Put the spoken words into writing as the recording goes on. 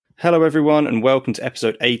Hello everyone and welcome to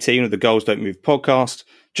episode 18 of the Goals Don't Move podcast.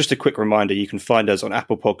 Just a quick reminder, you can find us on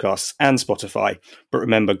Apple Podcasts and Spotify, but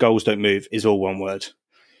remember, Goals Don't Move is all one word.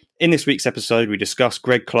 In this week's episode, we discuss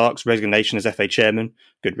Greg Clark's resignation as FA chairman,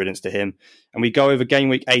 good riddance to him, and we go over game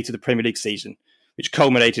week 8 of the Premier League season, which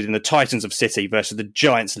culminated in the Titans of City versus the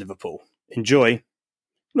Giants of Liverpool. Enjoy.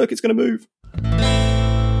 Look, it's going to move.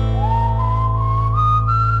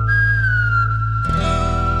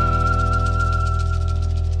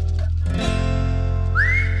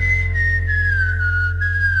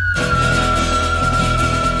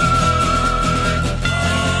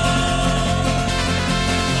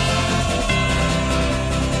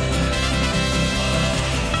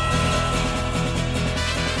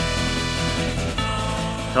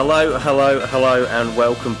 Hello, and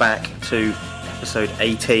welcome back to episode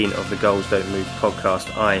 18 of the Goals Don't Move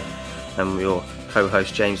podcast. I am your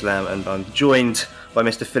co-host, James Lamb, and I'm joined by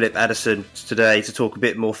Mr. Philip Addison today to talk a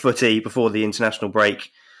bit more footy before the international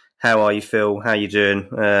break. How are you, Phil? How are you doing?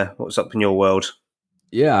 What's up in your world?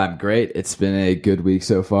 Yeah, I'm great. It's been a good week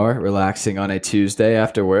so far, relaxing on a Tuesday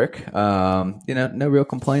after work. No real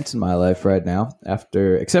complaints in my life right now,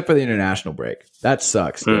 except for the international break. That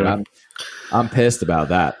sucks, dude. I'm pissed about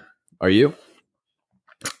that. Are you?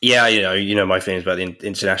 Yeah, you know my feelings about the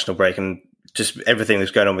international break and just everything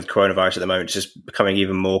that's going on with coronavirus at the moment is just becoming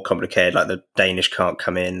even more complicated. Like the Danish can't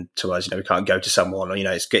come in to us, we can't go to someone, or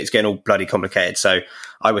it's getting all bloody complicated. So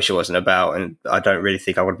I wish it wasn't about, and I don't really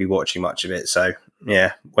think I would be watching much of it. So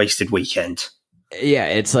yeah, wasted weekend. Yeah,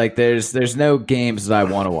 it's like there's no games that I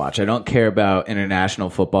want to watch. I don't care about international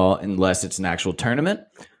football unless it's an actual tournament.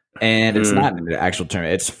 And it's not an actual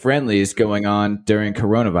tournament. It's friendlies going on during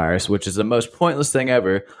coronavirus, which is the most pointless thing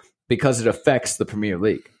ever because it affects the Premier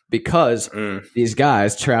League. Because these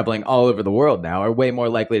guys traveling all over the world now are way more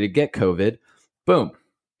likely to get COVID. Boom.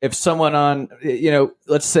 If someone on,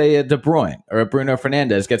 let's say a De Bruyne or a Bruno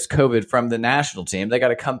Fernandes gets COVID from the national team, they got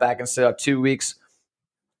to come back and sit out 2 weeks.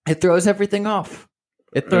 It throws everything off.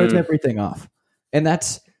 And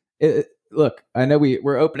that's it. Look, I know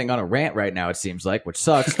we're opening on a rant right now, it seems like, which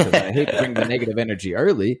sucks because I hate to bring the negative energy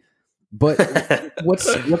early. But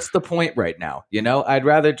what's the point right now? I'd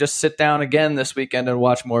rather just sit down again this weekend and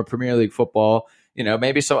watch more Premier League football.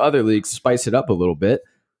 Maybe some other leagues spice it up a little bit.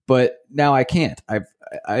 But now I can't. I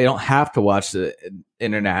don't have to watch the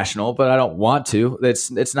international, but I don't want to.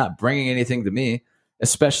 It's not bringing anything to me,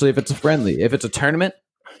 especially if it's a friendly. If it's a tournament,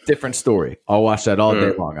 different story. I'll watch that all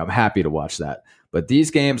day long. I'm happy to watch that. But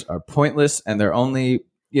these games are pointless, and they're only,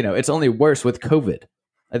 it's only worse with COVID.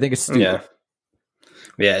 I think it's stupid.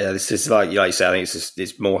 Yeah. This is like you say. I think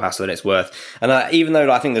it's more hassle than it's worth. And even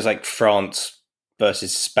though I think there's like France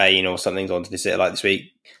versus Spain or something on to this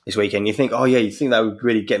weekend, you think, you think that would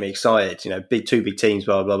really get me excited. Two big teams,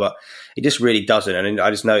 blah blah blah. It just really doesn't, and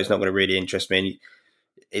I just know it's not going to really interest me.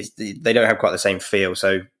 They don't have quite the same feel.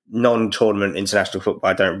 So non-tournament international football,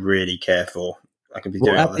 I don't really care for. I can be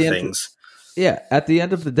doing other things. At the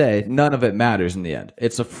end of the day, none of it matters in the end.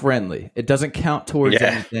 It's a friendly. It doesn't count towards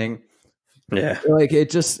anything. Yeah. Like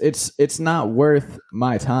it's not worth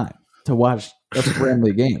my time to watch a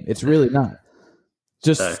friendly game. It's really not.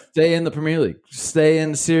 Just stay in the Premier League. Stay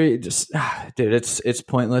in Serie. Dude, it's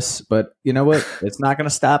pointless. But you know what? It's not going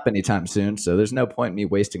to stop anytime soon. So there's no point in me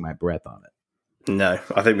wasting my breath on it. No,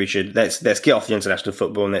 I think we should. Let's get off the international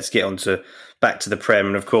football and let's get on back to the Prem.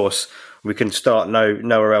 And of course, we can start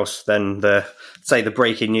nowhere else than the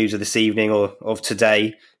breaking news of this evening or of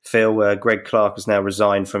today. Phil, Greg Clark has now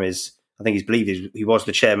resigned from his. I think he was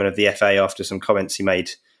the chairman of the FA after some comments he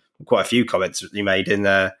made, quite a few comments he made in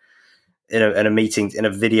a meeting in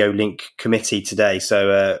a video link committee today.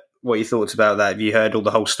 So, what are your thoughts about that? Have you heard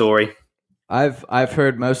the whole story? I've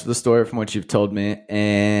heard most of the story from what you've told me,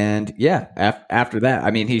 and after that,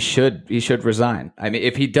 I mean, he should resign. I mean,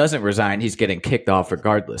 if he doesn't resign, he's getting kicked off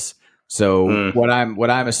regardless. So what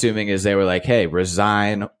I'm assuming is they were like, "Hey,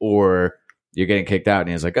 resign or you're getting kicked out,"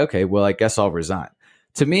 and he's like, "Okay, well, I guess I'll resign."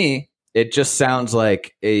 To me, it just sounds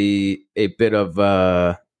like a bit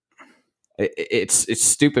of it's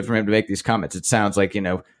stupid for him to make these comments. It sounds like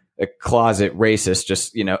a closet racist,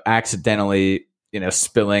 just accidentally.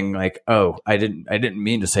 Spilling like, oh, I didn't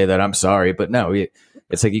mean to say that. I'm sorry. But no,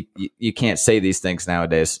 it's like you can't say these things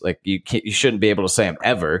nowadays. Like you shouldn't be able to say them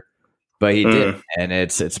ever, but he did. And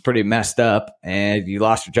it's pretty messed up and you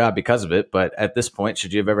lost your job because of it. But at this point,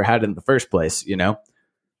 should you have ever had it in the first place? Yeah.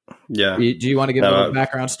 Do you want to give a little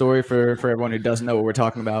background story for everyone who doesn't know what we're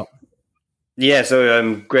talking about? Yeah,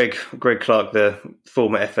 so Greg Clark, the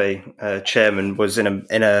former FA chairman, was in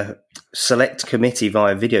a select committee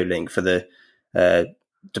via video link for the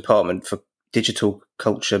department for digital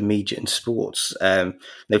culture, media, and sports. They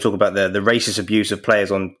were talking about the racist abuse of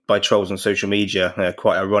players by trolls on social media,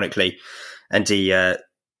 quite ironically, and he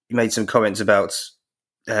made some comments about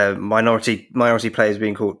minority players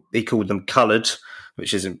being called. He called them coloured,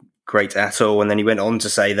 which isn't great at all. And then he went on to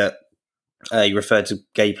say that he referred to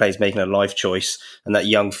gay players making a life choice, and that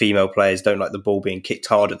young female players don't like the ball being kicked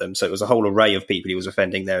hard at them. So it was a whole array of people he was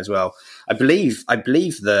offending there as well. I believe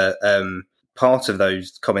the part of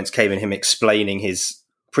those comments came in him explaining his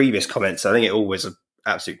previous comments. I think it all was an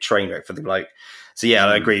absolute train wreck for the bloke. So yeah,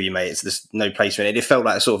 I agree with you, mate. It's there's no place for it. It felt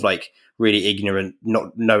like sort of like really ignorant,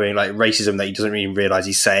 not knowing like racism that he doesn't even realise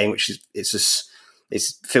he's saying, which is it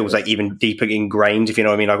feels like even deeper ingrained, if you know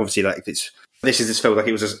what I mean. Like obviously, like this feels like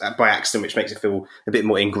it was just by accident, which makes it feel a bit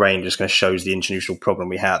more ingrained. Just kind of shows the institutional problem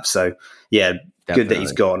we have. So yeah, definitely. Good that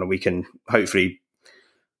he's gone, and we can hopefully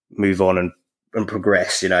move on and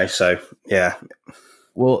progress. You know, so yeah.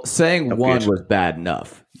 Well, saying one was bad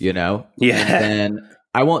enough, you know. Yeah. And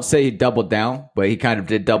I won't say he doubled down, but he kind of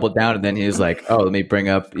did double down, and then he was like, "Oh, let me bring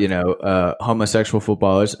up, homosexual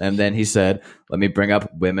footballers," and then he said, "Let me bring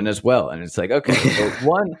up women as well." And it's like, okay, so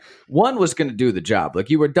one was going to do the job. Like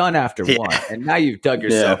you were done after one, and now you've dug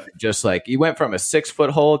yourself just like you went from a 6-foot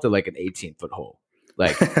hole to like an 18-foot hole.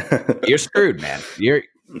 Like you're screwed, man. You're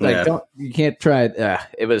like you can't try it.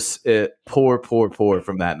 It was poor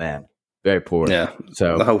from that man. Very poor. Yeah.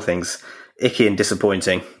 So the whole thing's icky and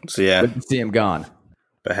disappointing. So yeah, good to see him gone.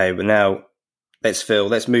 But hey, but now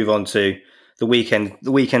let's move on to the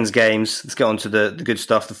weekend's games. Let's get on to the good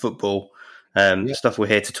stuff, the football, stuff we're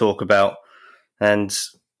here to talk about. And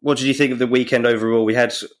what did you think of the weekend overall? We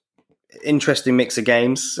had interesting mix of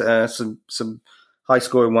games, some high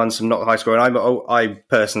scoring ones, some not high scoring. I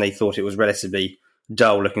personally thought it was relatively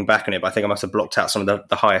dull looking back on it, but I think I must have blocked out some of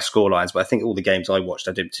the higher score lines. But I think all the games I watched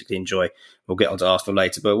I did particularly enjoy. We'll get on to Arsenal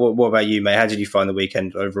later. But what about you, mate? How did you find the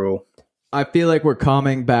weekend overall? I feel like we're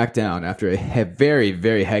calming back down after a very,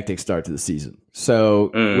 very hectic start to the season. So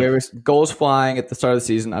there was goals flying at the start of the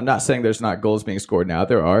season. I'm not saying there's not goals being scored now.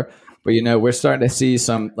 There are. But, we're starting to see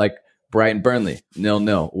some, like, Brighton Burnley,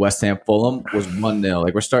 0-0. West Ham Fulham was 1-0.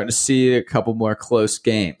 Like, we're starting to see a couple more close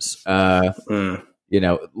games. Lower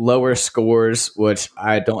scores, which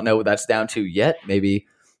I don't know what that's down to yet. Maybe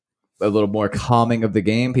a little more calming of the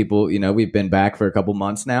game. People, we've been back for a couple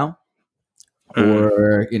months now.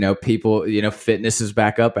 Or, people, fitness is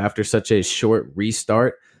back up after such a short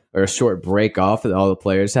restart or a short break off that all the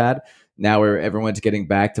players had. Now everyone's getting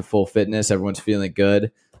back to full fitness. Everyone's feeling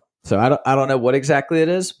good. So I don't know what exactly it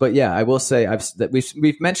is, but yeah, I will say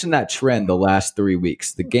we've mentioned that trend the last 3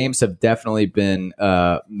 weeks. The games have definitely been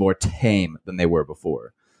more tame than they were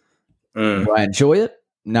before. Do I enjoy it?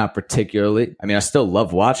 Not particularly. I mean, I still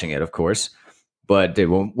love watching it, of course. But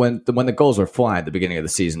dude, when the goals were flying at the beginning of the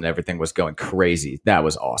season, everything was going crazy. That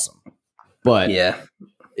was awesome. But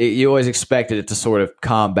you always expected it to sort of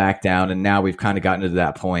calm back down, and now we've kind of gotten to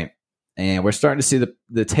that point, and we're starting to see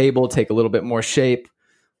the table take a little bit more shape.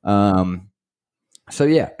 So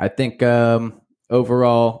yeah, I think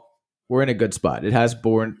overall we're in a good spot. It has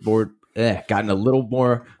gotten a little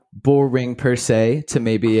more boring per se to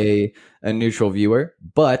maybe a neutral viewer,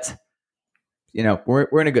 but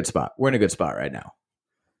we're in a good spot. We're in a good spot right now.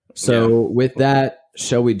 So with that,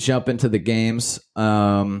 shall we jump into the games?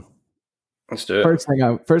 Let's do it.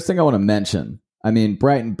 First thing I want to mention. I mean,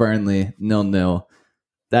 Brighton Burnley 0-0.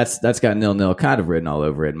 That's got 0-0 kind of written all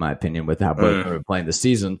over it, in my opinion, with how both are playing this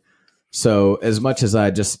season. So as much as I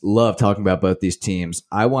just love talking about both these teams,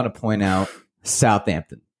 I want to point out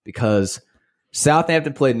Southampton, because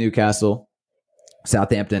Southampton played Newcastle.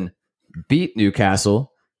 Southampton beat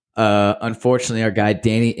Newcastle. Unfortunately, our guy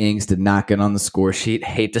Danny Ings did not get on the score sheet.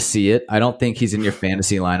 Hate to see it. I don't think he's in your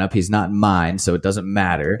fantasy lineup. He's not in mine, so it doesn't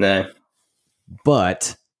matter. No.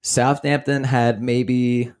 But Southampton had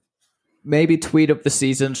maybe tweet of the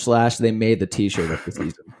season / they made the t-shirt of the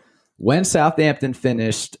season. When Southampton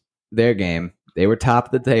finished their game, they were top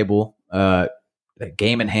of the table.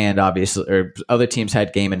 Game in hand, obviously, or other teams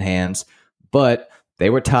had game in hands, but they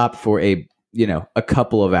were top for a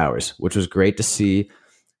couple of hours, which was great to see.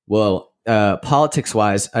 Well,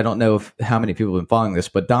 politics-wise, I don't know how many people have been following this,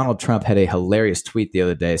 but Donald Trump had a hilarious tweet the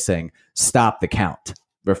other day saying, "Stop the count,"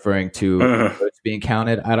 referring to votes being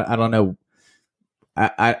counted. I don't know.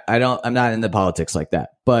 I'm not in the politics like that,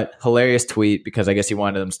 but hilarious tweet, because I guess he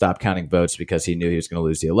wanted them to stop counting votes because he knew he was going to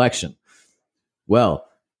lose the election. Well,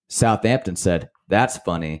 Southampton said, "That's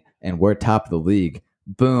funny, and we're top of the league."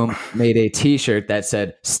 Boom, made a t-shirt that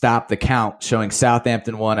said "Stop the count," showing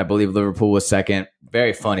Southampton won. I believe Liverpool was second.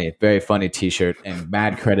 Very funny t-shirt, and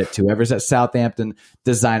mad credit to whoever's at Southampton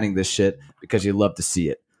designing this shit, because you love to see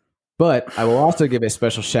it. But I will also give a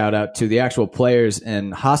special shout out to the actual players in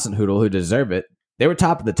Hasenhüttl who deserve it. They were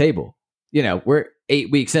top of the table. We're 8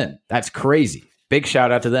 weeks in. That's crazy. Big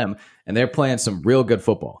shout out to them. And they're playing some real good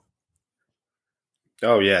football.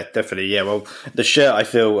 Oh yeah, definitely. Yeah. Well, the shirt I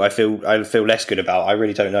feel less good about. I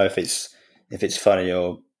really don't know if it's funny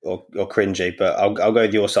or cringy, but I'll go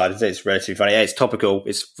with your side. It's relatively funny. Yeah, it's topical.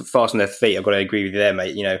 It's fast on their feet. I've got to agree with you there,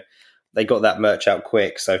 mate. They got that merch out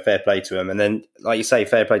quick, so fair play to them. And then, like you say,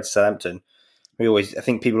 fair play to Southampton. I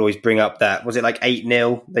think people always bring up that, was it like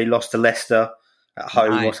 8-0? They lost to Leicester at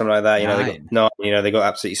home or something like that. They got 9. They got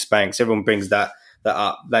absolutely spanked. So everyone brings that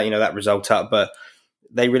up, that result up, but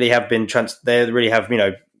they really have been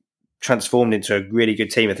transformed into a really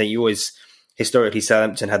good team. I think historically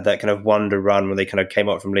Southampton had that kind of wonder run when they kind of came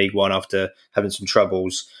up from League One after having some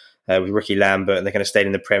troubles with Ricky Lambert, and they kind of stayed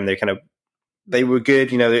in the Prem. They were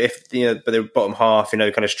good, but they were bottom half, kind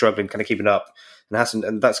of struggling, kind of keeping up.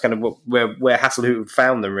 And that's kind of where Hasenhüttl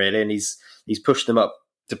found them, really, and he's pushed them up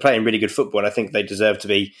to playing really good football. And I think they deserve to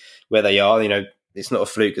be where they are. It's not a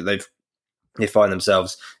fluke that they find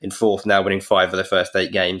themselves in fourth now, winning 5 of their first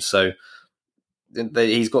 8 games. So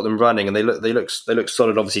he's got them running, and they look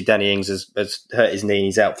solid. Obviously, Danny Ings has hurt his knee.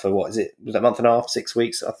 He's out for what is it? Was that a month and a half, 6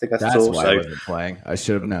 weeks? I think that's all. Why I wasn't playing. I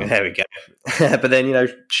should have known. There we go. But then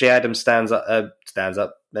Shea Adams stands up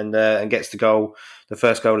and gets the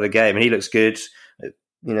first goal of the game, and he looks good.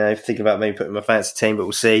 Thinking about maybe putting my fantasy team, but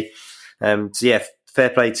we'll see. So yeah, fair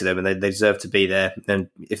play to them, and they deserve to be there. And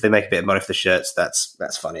if they make a bit of money for the shirts,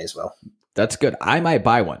 that's funny as well. That's good. I might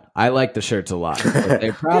buy one. I like the shirts a lot. But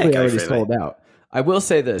they're probably already sold out. I will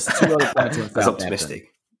say this: 2 other points in Southampton. That's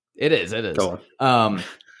optimistic. It is. Go on.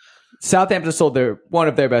 Southampton sold one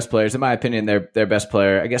of their best players. In my opinion, their best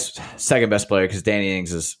player, I guess second best player, because Danny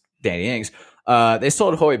Ings is Danny Ings. They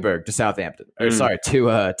sold Højbjerg to Southampton,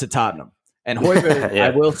 to Tottenham. And Højbjerg, I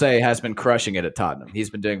will say, has been crushing it at Tottenham. He's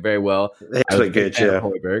been doing very well. He's looked good, yeah.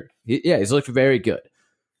 Højbjerg. He's looked very good.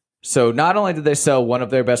 So not only did they sell one of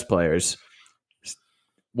their best players,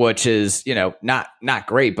 which is, not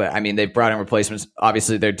great, but I mean, they've brought in replacements.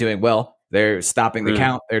 Obviously, they're doing well. They're stopping the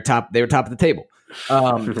count. They were top of the table.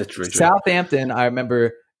 Southampton, I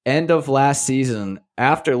remember end of last season,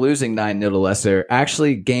 after losing 9-0 to Leicester,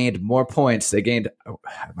 actually gained more points. They gained,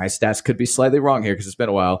 my stats could be slightly wrong here because it's been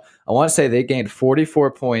a while. I want to say they gained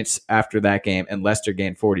 44 points after that game, and Leicester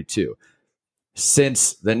gained 42.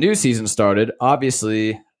 Since the new season started,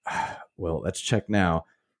 obviously, well, let's check now.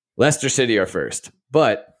 Leicester City are first,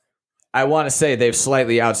 but I want to say they've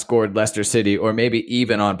slightly outscored Leicester City, or maybe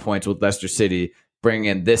even on points with Leicester City, bringing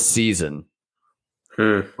in this season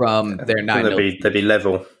from their 9-0. They'd be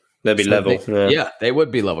level. They'd be level. They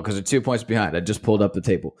would be level because they're 2 points behind. I just pulled up the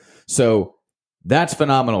table. So that's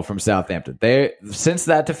phenomenal from Southampton. Since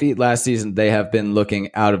that defeat last season, they have been looking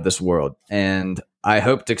out of this world. And I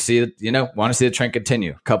hope to see it, want to see the trend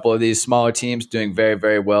continue. A couple of these smaller teams doing very,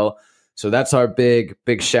 very well. So that's our big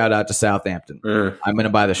shout out to Southampton. I'm going to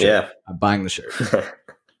buy the shirt. Yeah. I'm buying the shirt.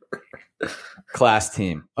 Class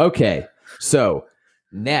team. Okay. So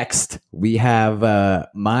next we have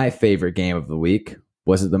my favorite game of the week.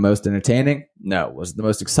 Was it the most entertaining? No. Was it the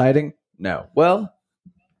most exciting? No. Well,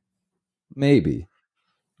 maybe.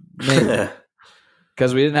 Because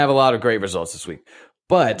we didn't have a lot of great results this week.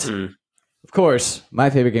 But, of course, my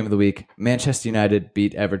favorite game of the week, Manchester United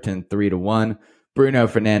beat Everton 3-1. Bruno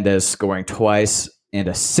Fernandes scoring twice and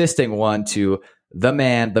assisting one to the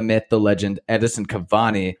man, the myth, the legend, Edinson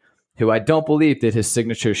Cavani, who I don't believe did his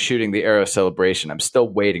signature shooting the arrow celebration. I'm still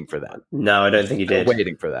waiting for that. No, I don't think he did.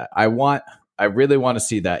 Waiting for that. I really want to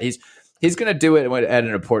see that. He's going to do it at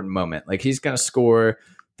an important moment. Like, he's going to score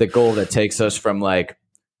the goal that takes us from 8th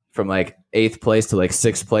place to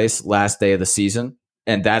 6th place last day of the season,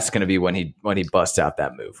 and that's going to be when he busts out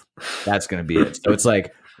that move. That's going to be it. So it's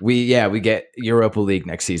like we get Europa League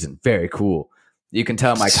next season. Very cool. You can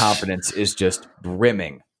tell my confidence is just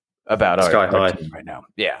brimming about our team right now.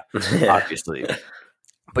 Yeah, obviously.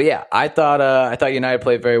 But yeah, I thought United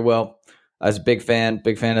played very well. I was a big fan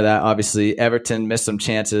of that. Obviously, Everton missed some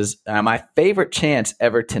chances. My favorite chance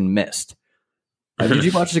Everton missed. Did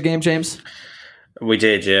you watch the game, James? We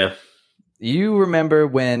did, yeah. You remember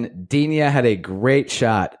when Digne had a great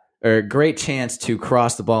chance to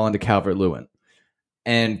cross the ball into Calvert-Lewin.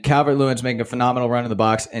 And Calvert-Lewin's making a phenomenal run in the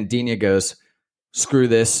box, and Digne goes, screw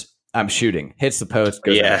this, I'm shooting. Hits the post,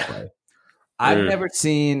 goes out of play.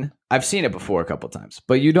 I've seen it before a couple of times,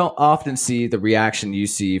 but you don't often see the reaction you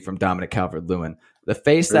see from Dominic Calvert-Lewin. The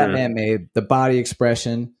face that man made, the body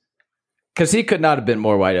expression, because he could not have been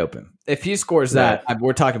more wide open. If he scores that,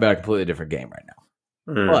 we're talking about a completely different game right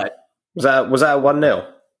now. But was that a 1-0?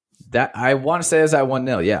 That I want to say is at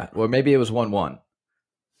 1-0, yeah. Or maybe it was 1-1.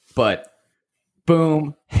 But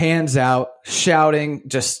boom, hands out, shouting,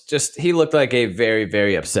 just he looked like a very,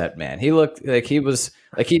 very upset man. He looked like he looked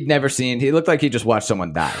like he just watched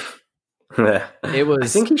someone die. Yeah. It was I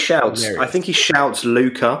think he shouts. hilarious. I think he shouts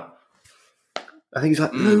Luca. I think he's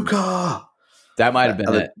like Luca. That might have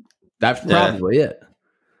been it. That's probably it.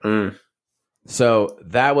 Mm. So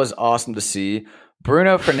that was awesome to see.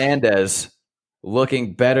 Bruno Fernandes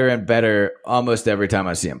looking better and better almost every time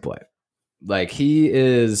I see him play. Like he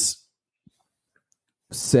is,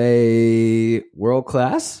 say, world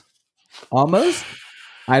class, almost.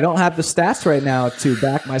 I don't have the stats right now to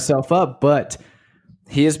back myself up, but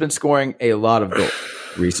he has been scoring a lot of goals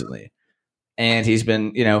recently. And he's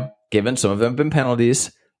been, given some of them have been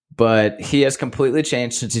penalties, but he has completely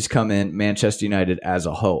changed since he's come in Manchester United as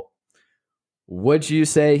a whole. Would you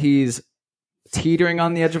say he's teetering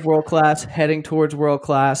on the edge of world class, heading towards world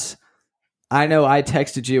class? I know I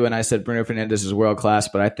texted you and I said Bruno Fernandes is world class,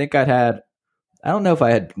 but I think I don't know if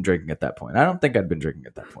I had been drinking at that point. I don't think I'd been drinking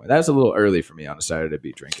at that point. That was a little early for me on a Saturday to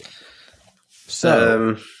be drinking.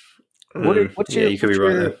 So, what's your take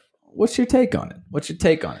on it? What's your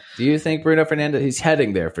take on it? Do you think Bruno Fernandes, he's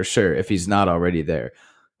heading there for sure if he's not already there?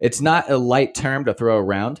 It's not a light term to throw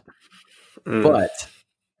around, but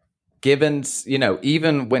given,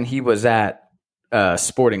 even when he was at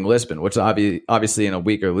Sporting Lisbon, which is obviously in a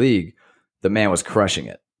weaker league, the man was crushing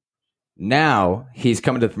it. Now he's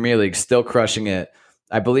coming to the Premier League, still crushing it.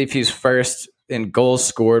 I believe he's first in goals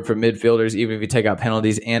scored for midfielders, even if you take out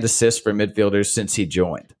penalties, and assists for midfielders since he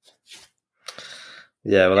joined.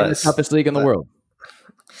 Yeah, well, that's the toughest league in the world.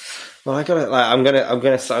 Well, I'm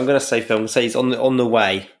gonna say, Phil, say he's on the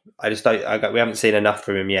way. I just don't. We haven't seen enough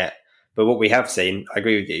from him yet. But what we have seen, I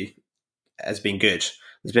agree with you, has been good.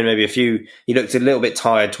 There's been maybe a few. He looked a little bit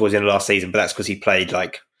tired towards the end of last season, but that's because he played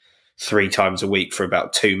like 3 times a week for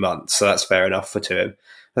about 2 months, so that's fair enough to him.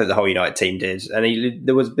 I think the whole United team did, and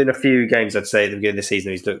there was been a few games I'd say at the beginning of the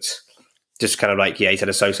season he's looked just kind of like he's had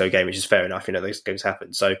a so-so game, which is fair enough. Those games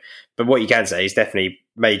happen. So, but what you can say is definitely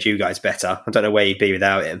made you guys better. I don't know where you'd be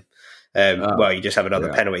without him. Well, you just have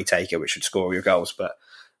another penalty taker, which would score all your goals. But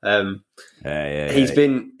he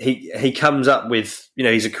comes up with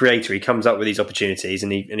he's a creator. He comes up with these opportunities,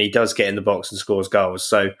 and he does get in the box and scores goals.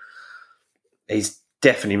 So he's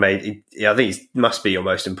definitely made. I think he must be your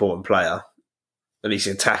most important player, at least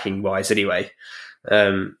attacking wise. Anyway,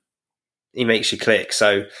 he makes you click.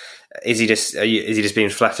 So is he just being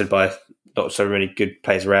flattered by not so many good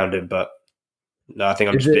players around him? But no, I think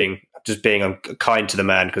I'm just being kind to the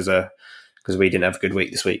man because we didn't have a good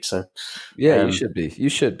week this week. So yeah, you should be. You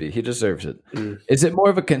should be. He deserves it. Is it more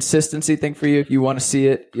of a consistency thing for you? You want to see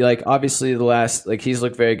it? Like obviously he's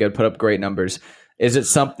looked very good, put up great numbers. Is it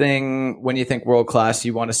something when you think world class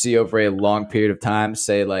you want to see over a long period of time,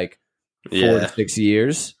 say like 4 to 6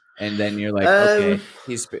 years, and then you're like, okay,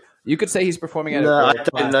 you could say he's performing at a world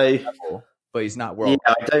class level, but he's not world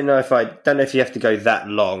class. I don't know if you have to go that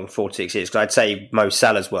long, 4 to 6 years, because I'd say Mo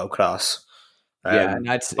Salah's world class. And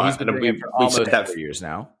he's been doing it for almost 4 years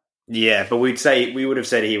now. Yeah, but we would have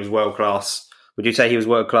said he was world class. Would you say he was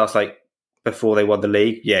world class like before they won the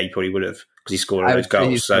league? Yeah, you probably would have because he scored all those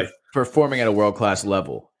goals. So performing at a world class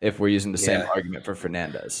level, if we're using the same argument for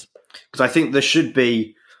Fernandes, because I think there should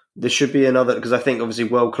be another. Because I think obviously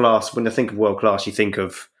world class. When you think of world class, you think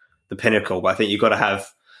of the pinnacle. But I think you've got to have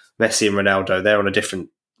Messi and Ronaldo. They're on a different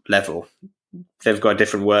level. They've got a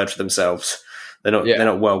different word for themselves. They're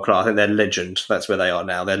not world class. I think they're legend. That's where they are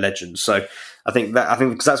now. They're legends. So I think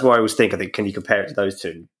because that's what I always think. I think, can you compare it to those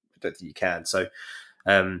two? I don't think you can. So,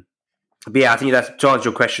 but yeah, I think that's to answer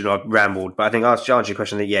your question. I rambled, but I think to answer your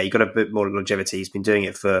question, you got a bit more longevity. He's been doing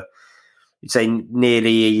it for, you'd say,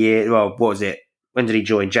 nearly a year. Well, what was it? When did he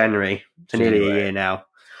join? January. So nearly a year now.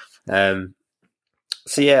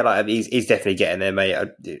 So yeah, he's definitely getting there, mate.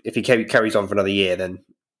 If he carries on for another year, then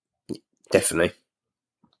definitely.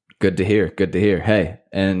 Good to hear. Good to hear. Hey,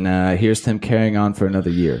 and here's him carrying on for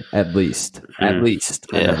another year, at least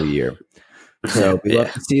another year. So we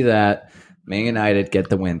love to see that. Man United get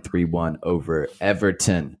the win 3-1 over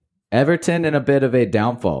Everton. Everton in a bit of a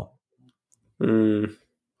downfall.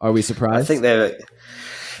 Are we surprised? I think they're.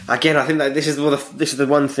 Again, I think that this is the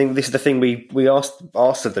one thing. This is the thing we asked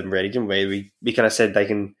of them, really, didn't we? We kind of said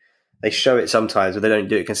they show it sometimes, but they don't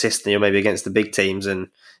do it consistently, or maybe against the big teams. And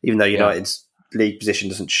even though United's league position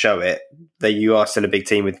doesn't show it, you are still a big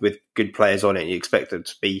team with good players on it. And you expect them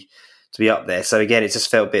to be up there. So again, it just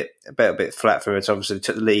felt a bit flat for it. Obviously,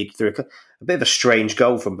 took the lead through a bit of a strange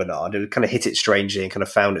goal from Bernard. It kind of hit it strangely and kind of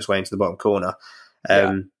found its way into the bottom corner.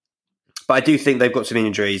 But I do think they've got some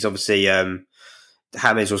injuries. Obviously,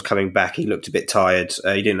 James was coming back. He looked a bit tired.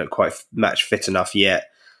 He didn't look quite match fit enough yet.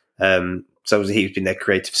 So he's been their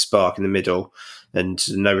creative spark in the middle. And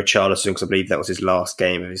no Richarlison, because I believe that was his last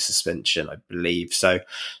game of his suspension, I believe. So,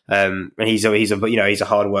 and he's a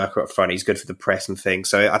hard worker up front. He's good for the press and things.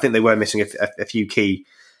 So I think they were missing a few key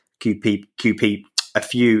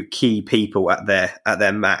people at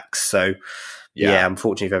their max. So yeah,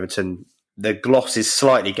 unfortunately for Everton, the gloss is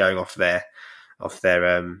slightly going off their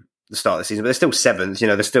the start of the season, but they're still seventh.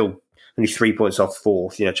 They're still only 3 points off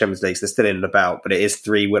fourth. Champions League, so they're still in and about, but it is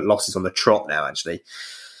 3 losses on the trot now, actually,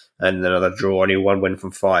 and another draw. Only 1 win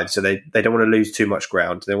from 5, so they don't want to lose too much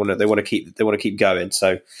ground. They want to keep going.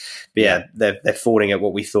 So, they're falling at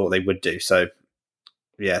what we thought they would do. So,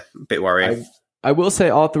 yeah, a bit worrying. I will say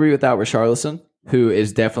all 3 without Richarlison, who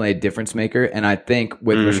is definitely a difference maker, and I think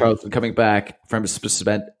with Richarlison coming back from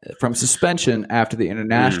suspension after the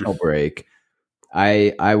international break,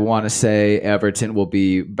 I want to say Everton will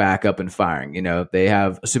be back up and firing. They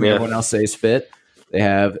have, assuming everyone else stays fit, they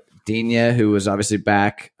have Digne, who was obviously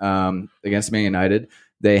back against Man United.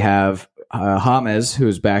 They have James, who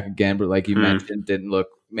is back again, but like you mentioned, didn't look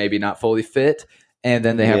maybe not fully fit. And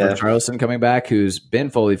then they have Richarlison coming back, who's been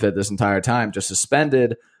fully fit this entire time, just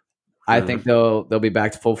suspended. I think they'll be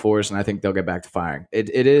back to full force, and I think they'll get back to firing. It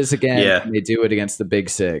is, again, they do it against the Big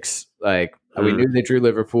Six. Like, we knew they drew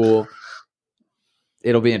Liverpool.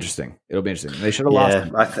 It'll be interesting. They should have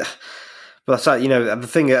lost. But the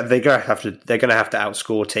thing, they're going to have to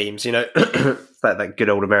outscore teams. That good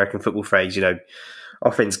old American football phrase.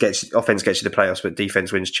 Offense gets you the playoffs, but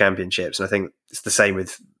defense wins championships. And I think it's the same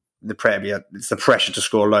with the Premier. It's the pressure to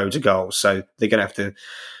score loads of goals, so they're going to have to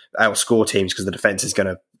outscore teams because the defense is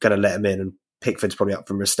going to let them in, and Pickford's probably up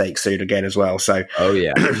for mistakes soon again as well. So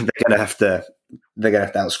they're going to have to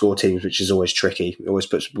outscore teams, which is always tricky. It always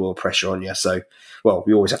puts more pressure on you. So,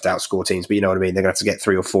 we always have to outscore teams, but you know what I mean. They're going to have to get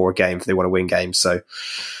 3 or 4 a game if they want to win games. So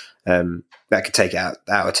that could take it out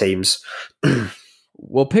of teams.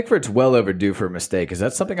 Well, Pickford's well overdue for a mistake. Is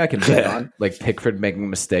that something I can bet on? Like Pickford making a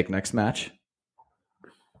mistake next match?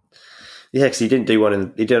 Yeah, because he didn't do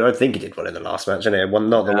one. I don't think he did one in the last match. Anyway,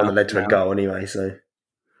 not the one that led to a goal. Anyway, so.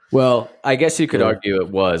 Well, I guess you could argue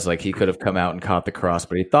it was like he could have come out and caught the cross,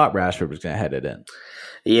 but he thought Rashford was going to head it in.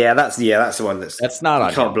 Yeah, that's the one that's not.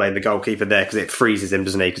 You can't blame the goalkeeper there because it freezes him,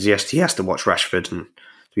 doesn't he? Because he has to watch Rashford, and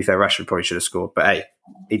to be fair, Rashford probably should have scored, but hey,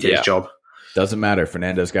 he did his job. Doesn't matter.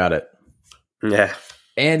 Fernando's got it. Yeah,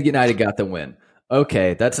 and United got the win.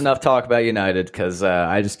 Okay, that's enough talk about United because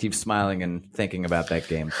I just keep smiling and thinking about that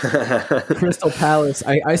game. Crystal Palace.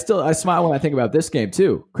 I smile when I think about this game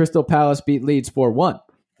too. Crystal Palace beat Leeds 4-1.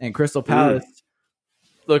 And Crystal Palace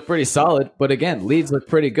looked pretty solid. But again, Leeds looked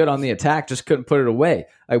pretty good on the attack, just couldn't put it away.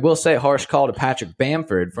 I will say harsh call to Patrick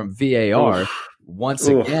Bamford from VAR. Once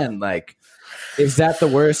again, like, is that the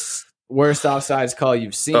worst offsides call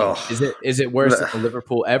you've seen? Is it worse than the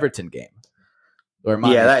Liverpool-Everton game? Or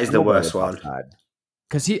that is the worst one.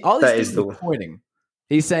 Because he's pointing.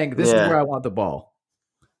 He's saying, this is where I want the ball.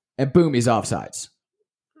 And boom, he's offsides.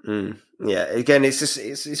 Yeah, again,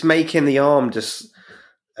 it's making the arm just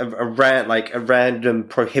a random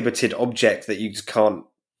prohibited object that you just can't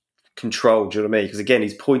control. Do you know what I mean? Because again,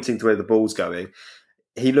 he's pointing to where the ball's going.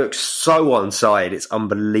 He looks so onside; it's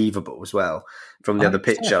unbelievable as well from the other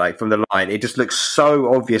picture, like from the line. It just looks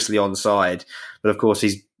so obviously onside. But of course,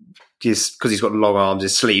 he's because he's got long arms,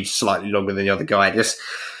 his sleeves slightly longer than the other guy.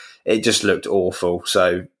 It just looked awful.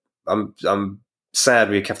 So I'm sad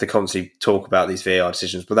we have to constantly talk about these VAR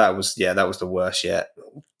decisions, but that was the worst yet.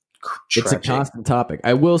 Tragic. It's a constant topic.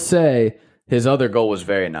 I will say his other goal was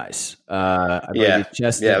very nice. It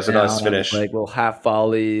was a nice finish. Like little half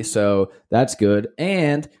volley, so that's good.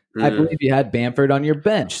 And I believe you had Bamford on your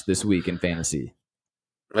bench this week in fantasy.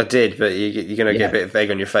 I did, but you're going to get a bit of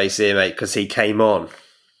egg on your face here, mate, because he came on.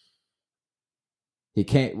 He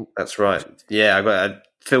can't. That's right. Yeah,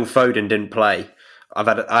 Phil Foden didn't play. I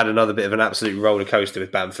had another bit of an absolute roller coaster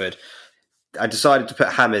with Bamford. I decided to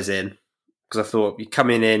put James in because I thought, you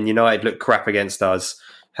coming in, United look crap against us.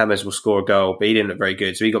 James will score a goal, but he didn't look very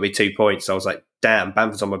good, so he got me 2 points. So I was like, damn,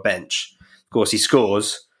 Bamford's on my bench. Of course, he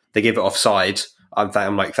scores. They give it offside.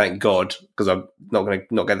 I'm like, thank God, because I'm not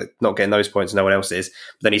getting those points. No one else is.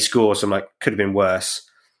 But then he scores. So I'm like, could have been worse.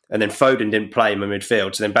 And then Foden didn't play in my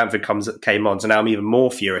midfield. So then Bamford came on. So now I'm even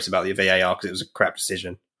more furious about the VAR because it was a crap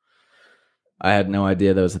decision. I had no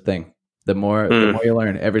idea that was a thing. The more you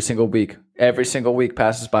learn, every single week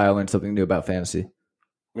passes by, I learn something new about fantasy.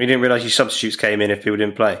 We didn't realize your substitutes came in if people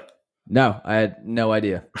didn't play. No, I had no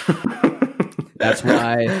idea. That's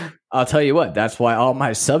why I'll tell you what. That's why all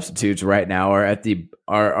my substitutes right now are at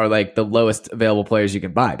are like the lowest available players you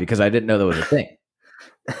can buy because I didn't know that was a thing.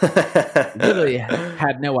 Literally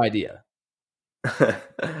had no idea.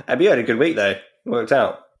 Abby had a good week though. Worked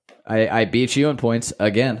out. I beat you in points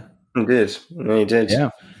again. You did. You did. Yeah.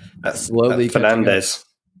 Slowly Fernandez.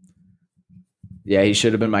 Yeah, he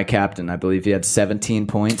should have been my captain. I believe he had 17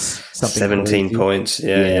 points. 17 crazy. Points.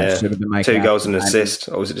 Yeah. Should have been my 2 captain. goals and an assist.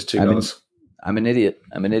 Or was it just 2 goals? I'm an idiot.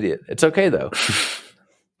 It's okay though.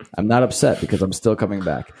 I'm not upset because I'm still coming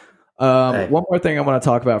back. One more thing I want to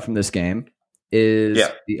talk about from this game is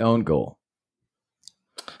the own goal.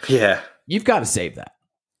 Yeah. You've got to save that.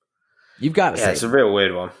 You've got to save it. It's a real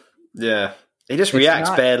weird one. Yeah. He just reacts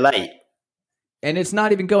bare late. And it's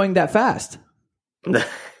not even going that fast.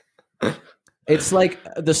 It's like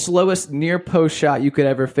the slowest near post shot you could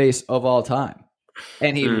ever face of all time.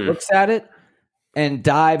 And he looks at it and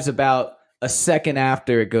dives about a second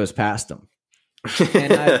after it goes past him.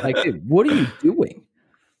 And I was like, dude, what are you doing?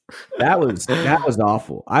 That was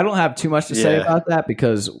awful. I don't have too much to say about that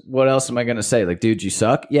because what else am I going to say? Like, dude, you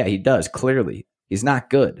suck? Yeah, he does. Clearly. He's not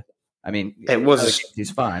good. I mean, he's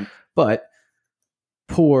fine, but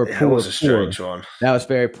poor. It was a strange one. That was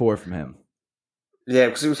very poor from him. Yeah,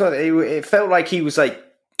 because it felt like he was like,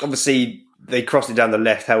 obviously they crossed it down the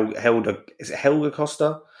left. Is it Helder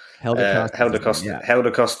Costa?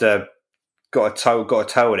 Helder Costa got a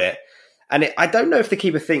toe at it, and I don't know if the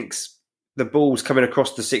keeper thinks the ball's coming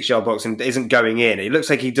across the 6-yard box and isn't going in. It looks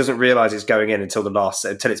like he doesn't realise it's going in until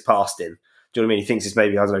it's past him. Do you know what I mean? He thinks it's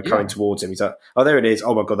maybe, I don't know, coming towards him. He's like, oh, there it is.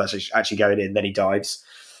 Oh my God, that's actually going in. Then he dives.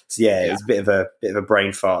 So it's a bit of a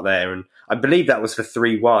brain fart there. And I believe that was for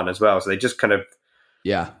 3-1 as well. So they just kind of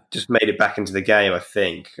just made it back into the game, I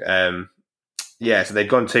think. So they've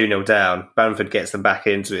gone 2-0 down. Bamford gets them back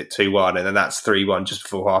into it 2-1, and then that's 3-1 just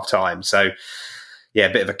before half time. So, a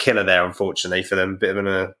bit of a killer there, unfortunately, for them. Bit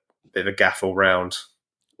of a gaff all round.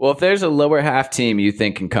 Well, if there's a lower half team you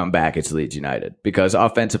think can come back, it's Leeds United, because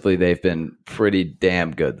offensively they've been pretty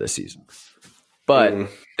damn good this season. But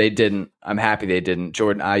they didn't. I'm happy they didn't.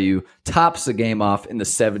 Jordan Ayew tops the game off in the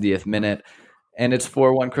 70th minute, and it's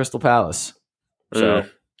 4-1 Crystal Palace. So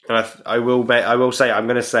I will say, I'm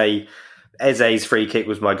going to say Eze's free kick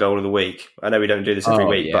was my goal of the week. I know we don't do this every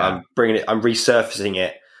week, but I'm resurfacing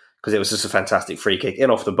it because it was just a fantastic free kick in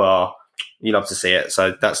off the bar. You love to see it.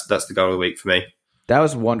 So that's the goal of the week for me. That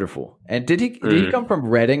was wonderful. And did he come from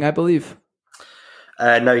Reading, I believe?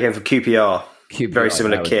 No, he came from QPR. Very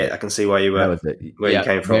similar kit. I can see why you were where you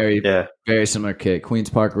came from. Very similar kit. Queen's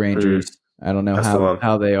Park Rangers. I don't know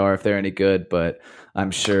how they are, if they're any good, but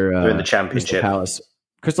I'm sure they're in the Championship.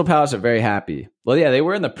 Crystal Palace are very happy. Well, they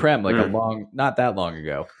were in the Prem not that long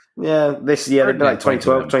ago. Yeah, they've been like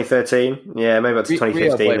 2012, 2013. Yeah, maybe up to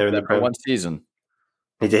 2015 they were in the Prem. One season.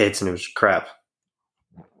 He did, and it was crap.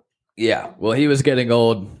 Yeah, well, he was getting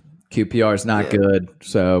old. QPR is not good,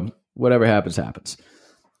 so whatever happens, happens.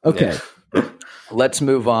 Okay, let's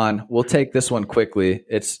move on. We'll take this one quickly.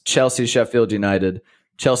 It's Chelsea-Sheffield United.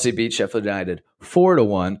 Chelsea beat Sheffield United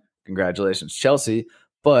 4-1. Congratulations, Chelsea.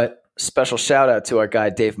 But special shout out to our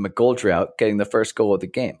guy, Dave McGoldrick, getting the first goal of the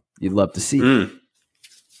game. You'd love to see.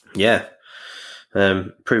 Yeah.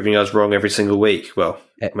 Proving us wrong every single week. Well,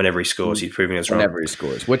 whenever he scores, he's proving us wrong. Whenever he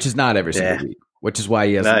scores, which is not every single week, which is why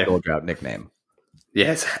he has the McGoldrick nickname.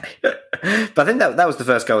 Yes. But I think that was the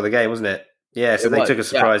first goal of the game, wasn't it? Yeah, so they took a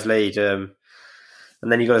surprise lead. And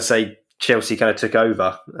then you got to say Chelsea kind of took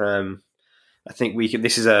over. I think we can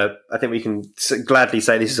gladly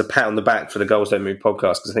say this is a pat on the back for the Goals Don't Move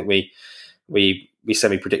podcast, because I think we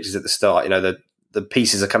semi-predicted at the start. You know, the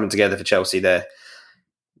pieces are coming together for Chelsea. They're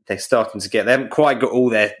starting to get. They haven't quite got all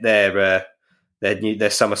their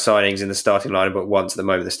summer signings in the starting lineup at once at the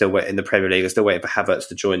moment. They're still waiting in the Premier League. They're still waiting for Havertz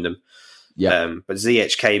to join them. Yeah. But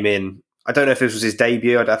Ziyech came in. I don't know if this was his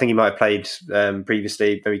debut. I think he might have played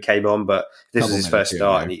previously. Maybe he came on, but this was his first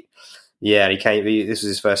start. And he came. This was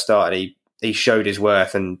his first start, and he showed his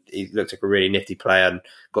worth, and he looked like a really nifty player and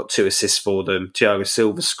got 2 assists for them. Thiago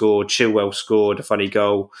Silva scored. Chilwell scored a funny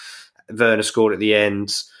goal. Werner scored at the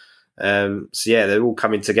end. They're all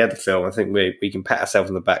coming together, Phil. I think we can pat ourselves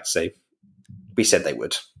on the back. Say we said they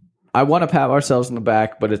would. I want to pat ourselves on the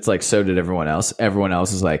back, but it's like, so did everyone else. Everyone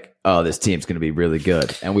else is like, oh, this team's going to be really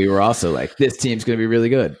good. And we were also like, this team's going to be really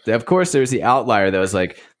good. Of course, there's the outlier that was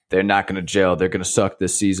like, they're not going to gel. They're going to suck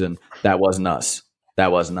this season. That wasn't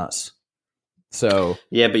us. So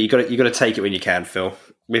yeah, but you got to take it when you can, Phil.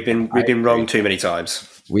 We've been wrong too many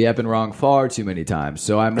times. We have been wrong far too many times.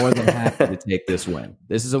 So I'm more than happy to take this win.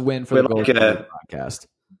 This is a win for the Gold podcast.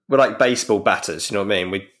 We're like baseball batters. You know what I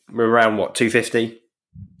mean? We're around 250.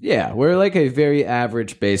 Yeah, we're like a very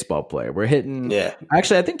average baseball player. We're hitting. Yeah,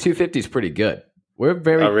 actually, I think 250 is pretty good. We're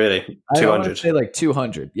very. Oh, really? I want to 200. say like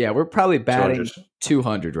 200. Yeah, we're probably batting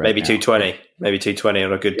 200 right Maybe now. 220. Maybe 220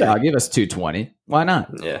 on a good day. Yeah, I'll give us 220. Why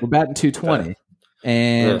not? Yeah. We're batting 220,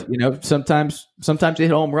 and sometimes you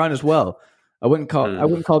hit a home run as well. I wouldn't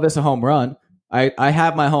call this a home run. I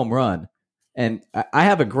have my home run, and I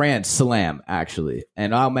have a grand slam actually,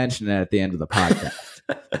 and I'll mention it at the end of the podcast.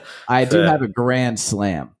 I do have a grand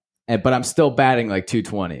slam, but I'm still batting like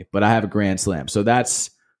 220. But I have a grand slam, so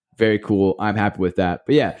that's very cool. I'm happy with that.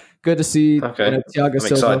 But yeah, good to see. Okay, Thiago I'm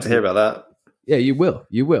Silva. excited to hear about that. Yeah, you will,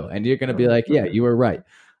 and you're going to be like, yeah, you were right.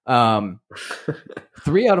 3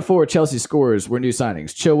 out of 4 Chelsea scorers were new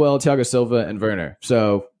signings: Chilwell, Thiago Silva, and Werner.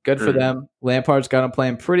 So good for them. Lampard's got them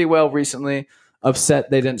playing pretty well recently.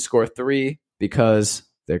 Upset they didn't score 3 because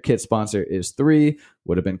their kit sponsor is 3.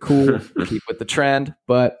 Would have been cool to keep with the trend,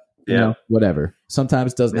 but you know, whatever.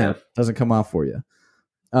 Sometimes doesn't come off for you.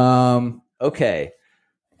 Okay,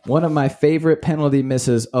 one of my favorite penalty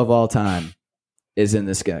misses of all time is in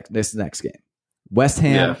this next game. West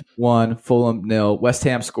Ham 1, Fulham 0. West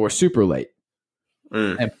Ham score super late.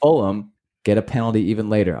 And Fulham get a penalty even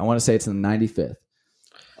later. I want to say it's in the 95th.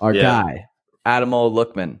 Our guy, Ademola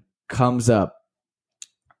Lookman, comes up,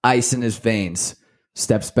 ice in his veins,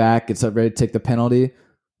 steps back, gets up ready to take the penalty,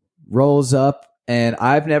 rolls up, and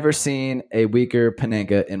I've never seen a weaker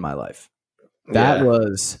Panenka in my life. That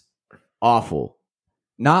was awful.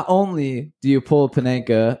 Not only do you pull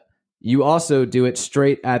Panenka, you also do it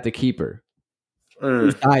straight at the keeper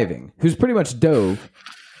who's diving, who's pretty much dove.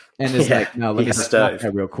 And is like, no, let me stop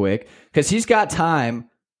that real quick. Because he's got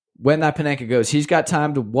time when that Panenka goes. He's got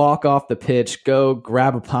time to walk off the pitch, go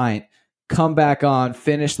grab a pint, come back on,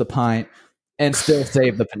 finish the pint, and still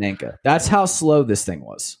save the Panenka. That's how slow this thing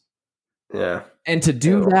was. Yeah. And to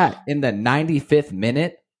do that in the 95th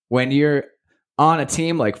minute when you're on a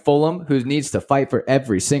team like Fulham who needs to fight for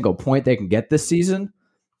every single point they can get this season,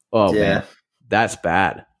 man, that's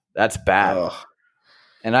bad. That's bad. Oh.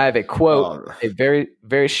 And I have a quote, a very,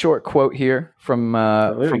 very short quote here from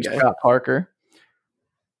Scott Parker.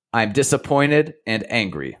 I'm disappointed and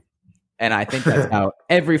angry. And I think that's how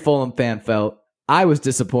every Fulham fan felt. I was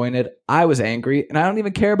disappointed. I was angry. And I don't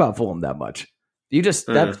even care about Fulham that much.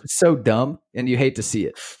 That's so dumb. And you hate to see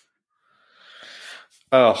it.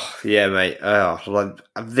 Oh, yeah, mate.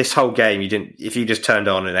 This whole game, if you just turned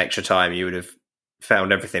on in extra time, you would have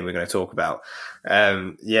found everything we're going to talk about.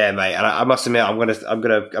 Yeah, mate. And I must admit, I'm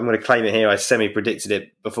gonna claim it here. I semi-predicted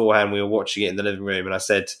it beforehand. We were watching it in the living room, and I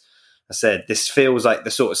said, this feels like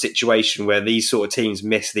the sort of situation where these sort of teams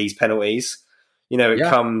miss these penalties. You know, it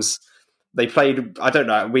comes. They played. I don't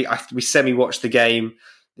know. We semi-watched the game.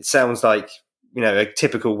 It sounds like, you know, a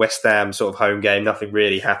typical West Ham sort of home game. Nothing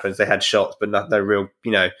really happens. They had shots, but no real,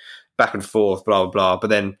 you know, back and forth, blah blah blah. But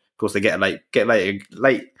then, of course, they get a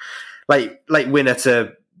late winner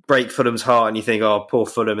to break Fulham's heart, and you think, oh, poor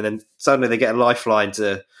Fulham, and then suddenly they get a lifeline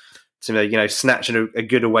to you know, snatch a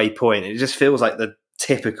good away point. It just feels like the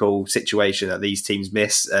typical situation that these teams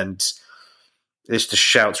miss, and this just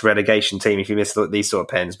shouts relegation team if you miss these sort of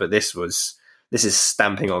pens. But this is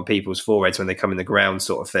stamping on people's foreheads when they come in the ground,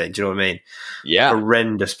 sort of thing. Do you know what I mean? Yeah,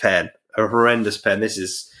 horrendous pen.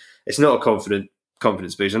 It's not a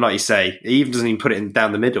confidence boost, and like you say, he even doesn't even put it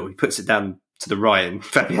down the middle. He puts it down to the right, and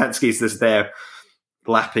Fabianski's just there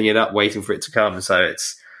lapping it up, waiting for it to come. So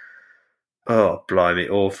it's, oh, blimey,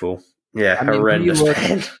 awful. Yeah, horrendous.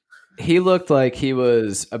 He looked like he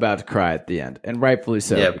was about to cry at the end, and rightfully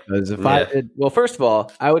so. Yeah. Because if I did, well, first of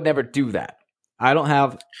all, I would never do that. I don't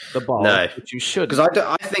have the ball, but you should. Because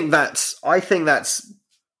I think that's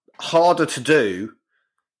harder to do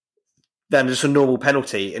than just a normal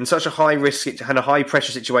penalty in such a high risk and a high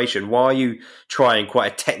pressure situation. Why are you trying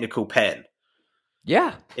quite a technical pen?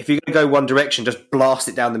 Yeah. If you're going to go one direction, just blast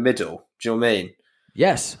it down the middle. Do you know what I mean?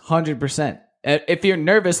 Yes, 100%. If you're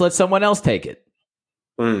nervous, let someone else take it.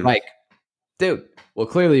 Like, dude, well,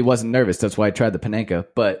 clearly he wasn't nervous. That's why I tried the Panenka.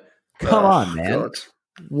 But come on, man.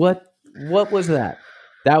 God. What was that?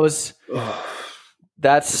 That's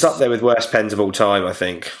it's up there with worst pens of all time, I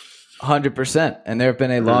think. 100%. And there have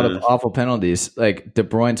been a lot of awful penalties, like De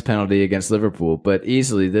Bruyne's penalty against Liverpool. But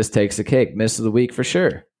easily, this takes the cake. Miss of the week for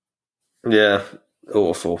sure. Yeah,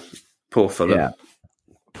 awful. Poor Fulham. Yeah,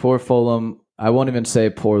 poor Fulham. I won't even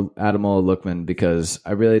say poor Ademola Lookman because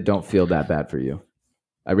I really don't feel that bad for you.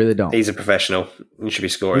 I really don't. He's a professional. You should be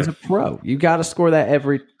scoring. He's a pro. You got to score that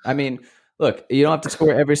look, you don't have to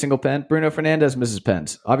score every single pen. Bruno Fernandes misses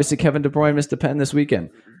pens. Obviously, Kevin De Bruyne missed a pen this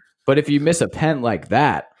weekend. But if you miss a pen like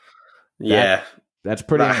that, that's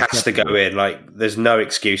pretty. That has to go in. Like, there's no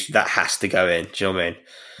excuse. That has to go in. Do you know what I mean?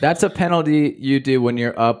 That's a penalty you do when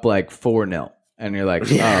you're up like 4-0. and you're like,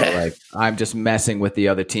 oh, like I'm just messing with the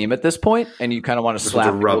other team at this point, and you kind of want to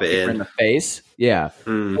slap rub it in the face. Yeah.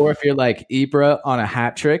 Or if you're like Ibra on a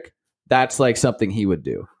hat trick, that's like something he would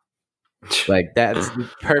do. Like that's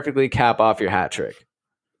perfectly cap off your hat trick.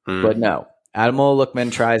 But no, Ademola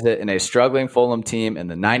Lookman tries it in a struggling Fulham team in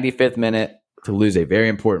the 95th minute to lose a very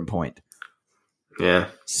important point. Yeah.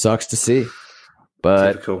 Sucks to see,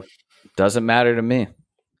 but Typical. Doesn't matter to me.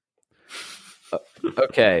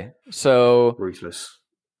 Okay, so Ruthless.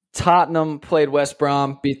 Tottenham played West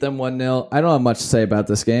Brom, beat them 1-0. I don't have much to say about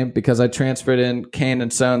this game because I transferred in Kane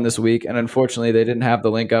and Son this week, and unfortunately they didn't have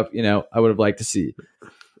the link up, I would have liked to see.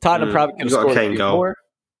 Tottenham probably could have scored a few more.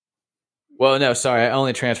 Well, no, sorry, I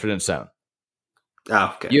only transferred in Son.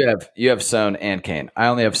 Oh, okay. You have Son and Kane. I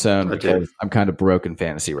only have Son because I'm kind of broke in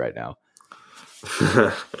fantasy right now.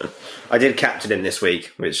 I did captain him this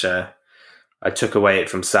week, which I took away it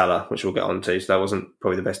from Salah, which we'll get on to, so that wasn't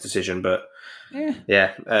probably the best decision, but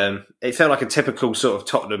it felt like a typical sort of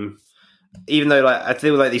Tottenham, even though like I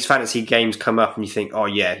feel like these fantasy games come up and you think, oh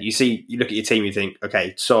yeah, you look at your team, you think,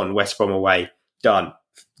 okay, Son, West Brom away, done,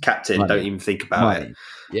 captain, don't even think about it.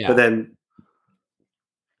 Yeah. But then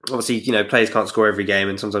obviously, players can't score every game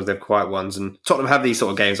and sometimes they have quiet ones, and Tottenham have these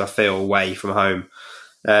sort of games, I feel, away from home,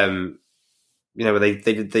 where they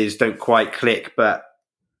just don't quite click, but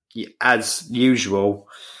as usual,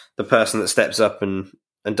 the person that steps up and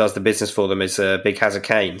does the business for them is Big Hazard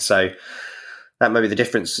Kane. So that may be the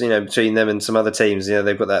difference, between them and some other teams.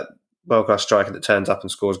 They've got that world-class striker that turns up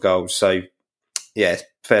and scores goals. So yeah,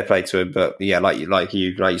 fair play to him. But yeah, like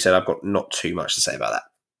you said, I've got not too much to say about that.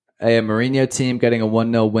 A Mourinho team getting a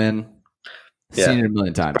 1-0 win. Yeah. Seen it a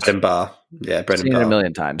million times. Brendan Barr. Yeah, Brendan Barr. Seen it a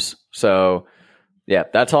million times. So yeah,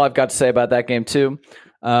 that's all I've got to say about that game too.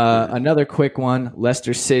 Another quick one,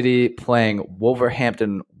 Leicester City playing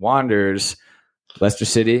Wolverhampton Wanderers. Leicester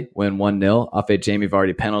City win 1-0 off a Jamie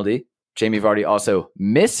Vardy penalty. Jamie Vardy also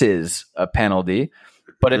misses a penalty,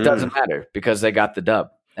 but it doesn't matter because they got the dub.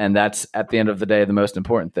 And that's, at the end of the day, the most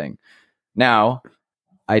important thing. Now,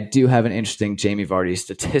 I do have an interesting Jamie Vardy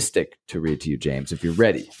statistic to read to you, James, if you're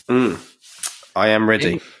ready. I am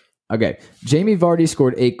ready. Okay. Jamie Vardy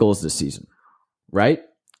scored 8 goals this season, right?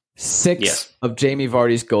 6 of Jamie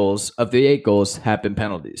Vardy's goals, of the 8 goals, have been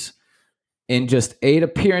penalties. In just 8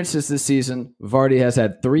 appearances this season, Vardy has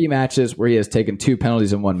had 3 matches where he has taken 2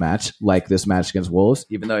 penalties in one match, like this match against Wolves,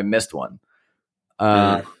 even though he missed one.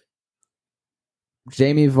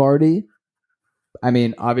 Jamie Vardy, I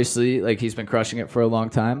mean, obviously, like he's been crushing it for a long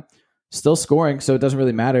time. Still scoring, so it doesn't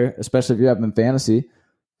really matter, especially if you have him in fantasy.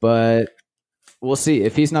 But we'll see.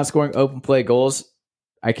 If he's not scoring open play goals,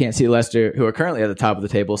 I can't see Leicester, who are currently at the top of the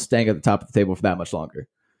table, staying at the top of the table for that much longer.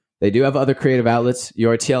 They do have other creative outlets.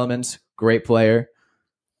 Youri Tielemans, great player.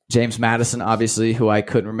 James Maddison, obviously, who I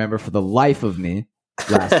couldn't remember for the life of me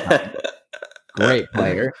last time. Great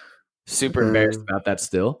player. Super embarrassed about that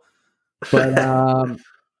still. But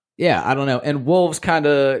yeah, I don't know. And Wolves kind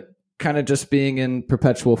of just being in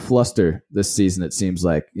perpetual fluster this season, it seems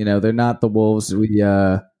like. They're not the Wolves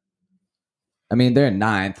I mean, they're in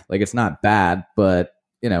 9th. Like, it's not bad, but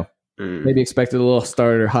maybe expected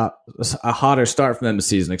a hotter start from them this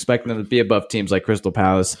season. Expecting them to be above teams like Crystal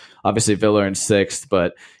Palace. Obviously, Villa in 6th.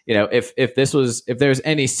 But if there's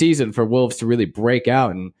any season for Wolves to really break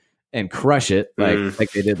out and crush it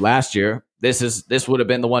like they did last year, this would have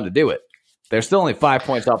been the one to do it. They're still only 5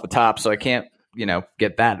 points off the top, so I can't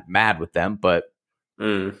get that mad with them. But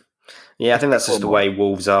yeah, I think that's just the way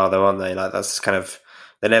Wolves are, though, aren't they? Like that's kind of.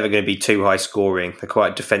 They're never going to be too high scoring. They're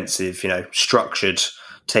quite defensive, structured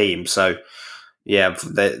team. So, yeah,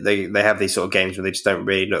 they have these sort of games where they just don't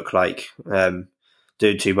really look like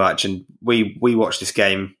doing too much. And we watched this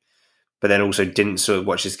game, but then also didn't sort of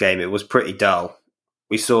watch this game. It was pretty dull.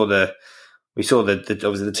 We saw the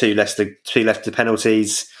obviously the two Leicester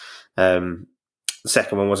penalties. The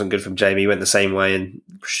second one wasn't good from Jamie. He went the same way, and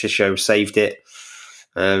Shisho saved it.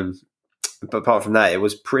 But apart from that, it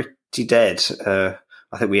was pretty dead.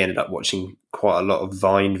 I think we ended up watching quite a lot of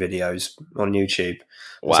Vine videos on YouTube.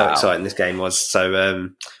 Wow. So exciting this game was. So,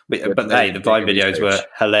 the Vine videos were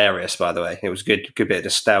hilarious, by the way. It was good bit of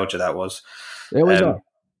nostalgia, that was. It was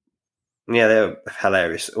yeah, they were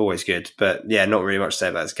hilarious. Always good. But yeah, not really much to say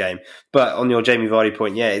about this game. But on your Jamie Vardy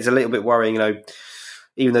point, yeah, it's a little bit worrying,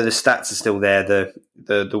 even though the stats are still there,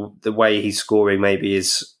 the way he's scoring maybe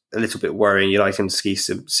is a little bit worrying. You like him to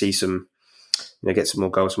see some get some more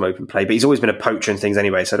goals from open play. But he's always been a poacher and things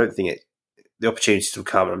anyway, so I don't think the opportunities will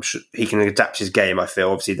come. I'm sure he can adapt his game, I feel.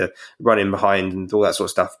 Obviously, the running behind and all that sort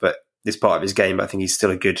of stuff, but this part of his game, I think he's still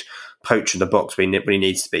a good poacher in the box when he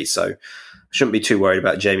needs to be. So I shouldn't be too worried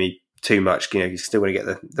about Jamie too much. He's still going to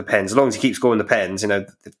get the pens. As long as he keeps scoring the pens,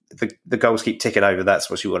 the goals keep ticking over. That's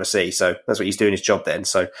what you want to see. So that's what he's doing his job then.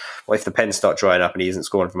 So if the pens start drying up and he isn't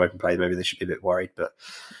scoring from open play, maybe they should be a bit worried. But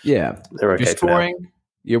yeah, they're okay. You're scoring,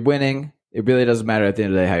 you're winning. It really doesn't matter at the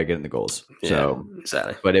end of the day how you're getting the goals. So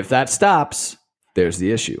exactly. But if that stops, there's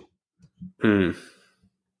the issue.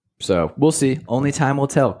 So we'll see. Only time will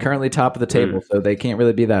tell. Currently top of the table, so they can't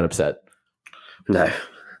really be that upset. No,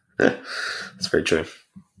 that's very true.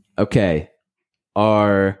 Okay,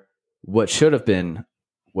 what should have been,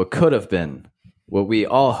 what could have been, what we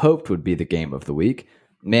all hoped would be the game of the week,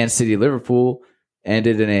 Man City Liverpool,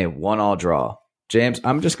 ended in a 1-1 draw. James,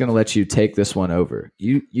 I'm just going to let you take this one over.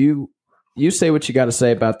 You say what you got to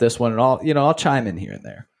say about this one, and I'll chime in here and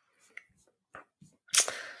there.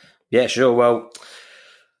 Yeah, sure. Well,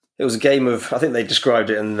 it was a game of, I think they described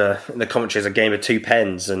it in the commentary as a game of two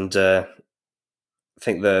pens, and I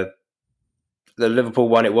think the Liverpool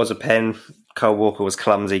one, it was a pen. Kyle Walker was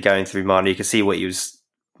clumsy going through Mane. You could see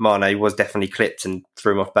Mane was definitely clipped and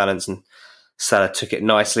threw him off balance, and Salah took it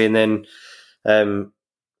nicely. And then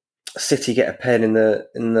City get a pen in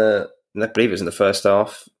the I believe it was in the first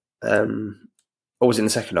half. Or was it in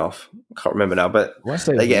the second half? I can't remember now, but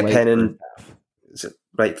they get a pen in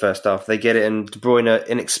late first half. They get it, and De Bruyne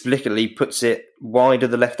inexplicably puts it wide of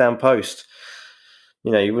the left-hand post.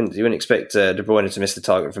 You wouldn't expect De Bruyne to miss the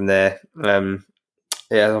target from there.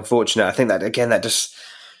 Unfortunate. I think that again, I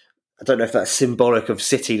don't know if that's symbolic of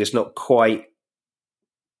City just not quite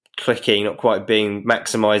clicking, not quite being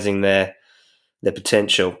maximising their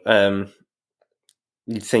potential.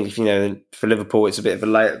 You'd think, for Liverpool, it's a bit of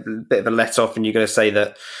a let off, and you're going to say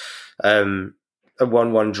that a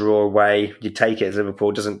 1-1 draw away, you take it as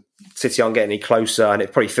Liverpool. City aren't getting any closer, and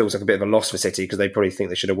it probably feels like a bit of a loss for City because they probably think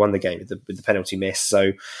they should have won the game with the penalty miss.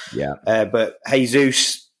 So, yeah. But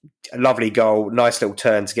Jesus, a lovely goal, nice little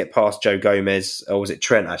turn to get past Joe Gomez, or was it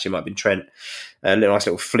Trent? Actually, it might have been Trent. A nice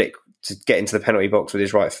little flick to get into the penalty box with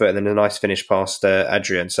his right foot, and then a nice finish past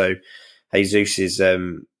Adrian. So Jesus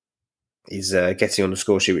is getting on the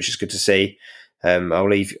score sheet, which is good to see. I'll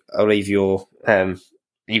leave your.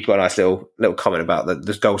 You've got a nice little comment about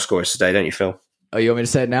the goal scorers today, don't you, Phil? Oh, you want me to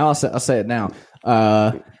say it now? I'll say it now.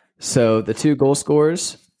 So the two goal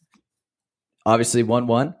scorers, obviously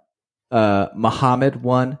 1-1. Mohamed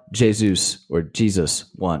won, Jesus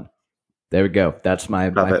 1. There we go. That's my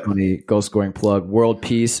only goal scoring plug. World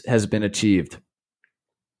peace has been achieved.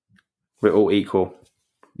 We're all equal.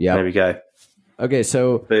 Yeah. There we go. Okay,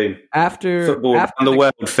 so boom. After around the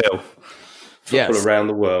world, Phil. Football around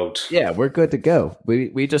the world. Yeah, we're good to go.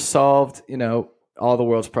 We just solved, all the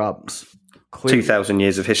world's problems. Clearly. 2,000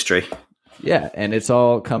 years of history. Yeah, and it's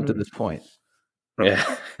all come to this point.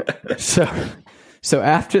 Yeah. So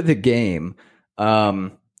after the game,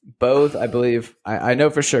 both, I believe, I know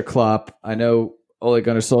for sure Klopp, I know Ole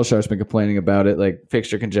Gunnar Solskjaer has been complaining about it, like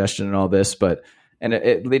fixture congestion and all this, and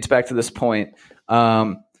it leads back to this point.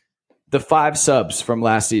 The 5 subs from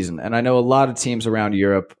last season, and I know a lot of teams around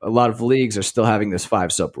Europe, a lot of leagues are still having this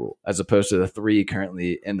 5 sub rule as opposed to the 3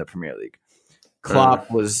 currently in the Premier League.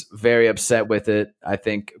 Klopp was very upset with it. I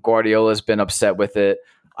think Guardiola's been upset with it.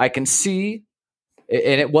 I can see,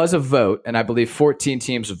 and it was a vote, and I believe 14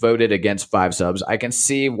 teams voted against 5 subs. I can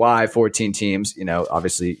see why 14 teams,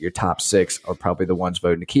 obviously your top 6 are probably the ones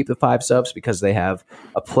voting to keep the 5 subs because they have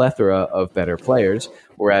a plethora of better players,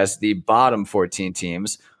 whereas the bottom 14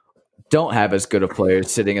 teams don't have as good of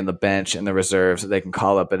players sitting in the bench and the reserves that they can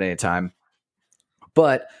call up at any time.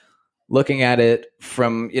 But looking at it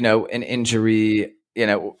from, an injury,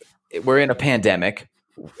 we're in a pandemic.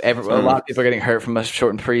 A lot of people are getting hurt from a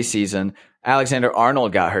shortened preseason. Alexander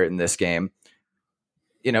Arnold got hurt in this game.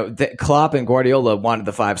 Klopp and Guardiola wanted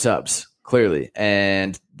the 5 subs, clearly.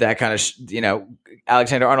 And that kind of,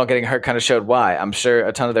 Alexander Arnold getting hurt kind of showed why. I'm sure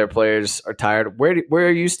a ton of their players are tired. Where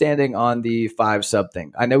are you standing on the 5 sub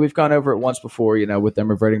thing? I know we've gone over it once before, with them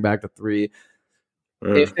reverting back to 3.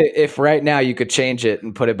 If right now you could change it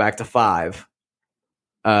and put it back to 5,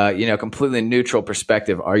 completely neutral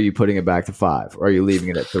perspective, are you putting it back to 5 or are you leaving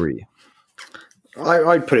it at 3?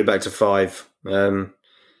 I'd put it back to 5.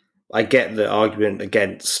 I get the argument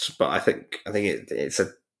against, but I think it's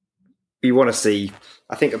you want to see.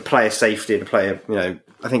 I think a player safety and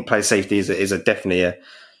I think player safety is definitely a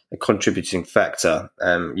contributing factor.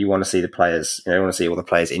 You want to see the players, you want to see all the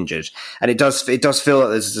players injured, and it does feel like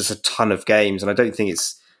there's just a ton of games, and I don't think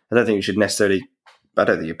you should necessarily. I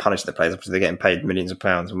don't think you punish the players because they're getting paid millions of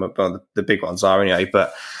pounds, well, the big ones are anyway.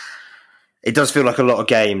 But it does feel like a lot of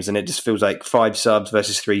games, and it just feels like 5 subs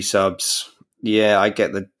versus 3 subs. Yeah, I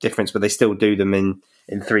get the difference, but they still do them in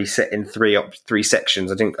three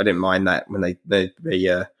sections. I didn't mind that when they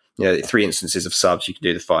 3 instances of subs, you can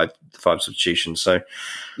do the five substitutions. So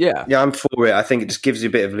yeah, I'm for it. I think it just gives you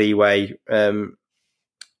a bit of leeway. And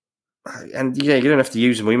you don't have to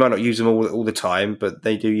use them. We might not use them all the time, but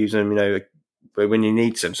they do use them, when you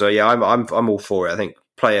need them. So I'm all for it. I think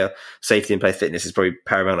player safety and player fitness is probably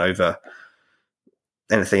paramount over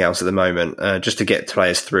anything else at the moment. Just to get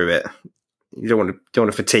players through it. You don't want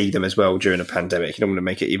to fatigue them as well during a pandemic. You don't want to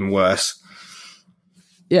make it even worse.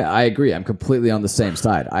 Yeah, I agree. I'm completely on the same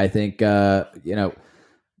side. I think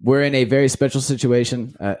we're in a very special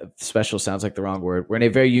situation. Special sounds like the wrong word. We're in a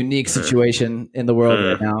very unique situation in the world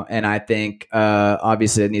right now, and I think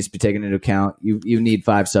obviously it needs to be taken into account. You need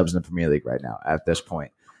 5 subs in the Premier League right now at this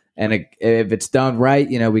point, and if it's done right,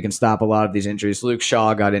 we can stop a lot of these injuries. Luke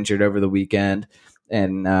Shaw got injured over the weekend,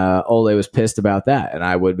 and Ole was pissed about that, and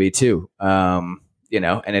I would be too.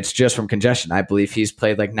 And it's just from congestion. I believe he's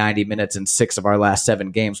played like 90 minutes in 6 of our last 7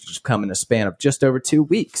 games, which has come in a span of just over 2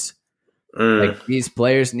 weeks. Like these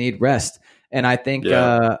players need rest. And I think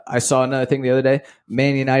I saw another thing the other day.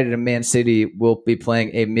 Man United and Man City will be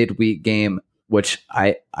playing a midweek game, which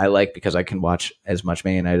I like because I can watch as much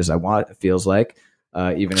Man United as I want, it feels like,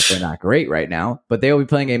 even if they're not great right now. But they will be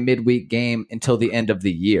playing a midweek game until the end of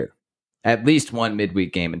the year. At least one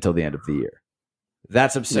midweek game until the end of the year.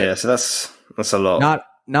 That's absurd. Yeah, so that's a lot.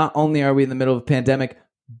 Not only are we in the middle of a pandemic,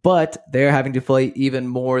 but they're having to play even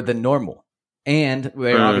more than normal. And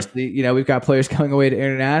we're obviously, we've got players coming away to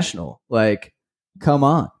international. Like, come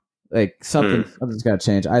on. Like something's got to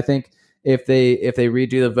change. I think if they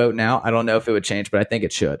redo the vote now, I don't know if it would change, but I think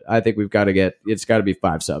it should. I think it's got to be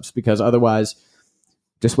 5 subs, because otherwise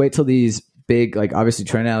just wait till these big, like obviously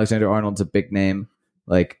Trent Alexander-Arnold's a big name.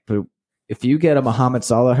 Like, but if you get a Mohamed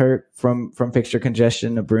Salah hurt from fixture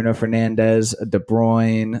congestion, a Bruno Fernandes, a De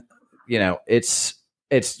Bruyne, it's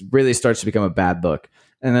really starts to become a bad look.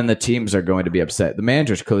 And then the teams are going to be upset. The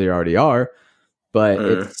managers clearly already are,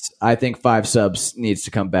 but I think 5 subs needs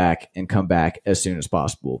to come back as soon as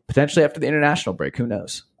possible. Potentially after the international break. Who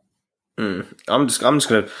knows? I'm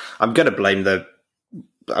gonna blame the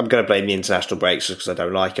international breaks just because I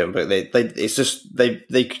don't like them. But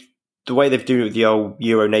the way they've done it with the old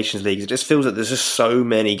Euro Nations Leagues, it just feels like there's just so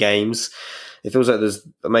many games. It feels like there's,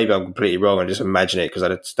 maybe I'm completely wrong. I just imagine it because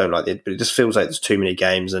I just don't like it. But it just feels like there's too many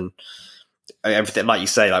games and everything, like you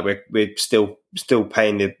say, like we're still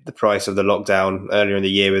paying the price of the lockdown earlier in the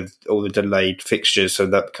year with all the delayed fixtures, so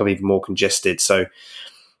that become even more congested. So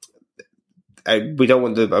we don't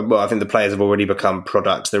want I think the players have already become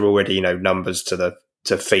products. They're already numbers to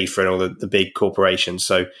FIFA and all the big corporations.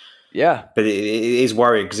 So yeah, but it is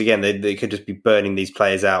worrying because again they could just be burning these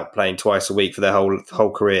players out, playing twice a week for their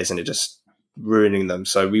whole careers, and it just ruining them.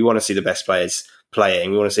 So we want to see the best players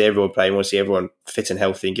playing. We want to see everyone playing. We want to see everyone fit and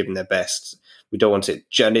healthy and giving their best. We don't want it,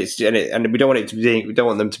 and we don't want it to be. We don't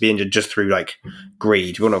want them to be injured just through like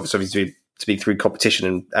greed. We want obviously to be through competition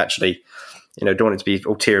and actually, don't want it to be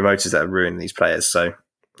ulterior motives that are ruining these players. So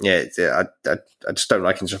I just don't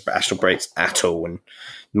like international breaks at all. And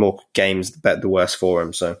the more games, the worse for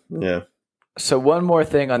them. So yeah. So one more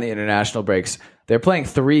thing on the international breaks, they're playing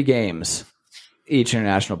 3 games each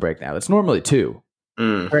international break now. It's normally 2.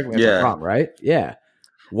 Correct me if I'm wrong, right? Yeah.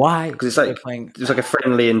 Why? Because it's like a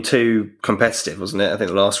friendly and 2 competitive, wasn't it? I think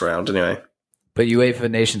the last round, anyway. But UEFA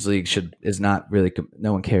Nations League is not really.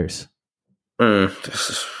 No one cares.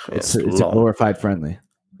 It's a glorified friendly.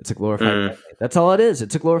 It's a glorified friendly. That's all it is.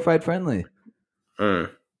 It's a glorified friendly. Yeah,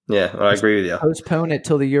 I agree with you. Postpone it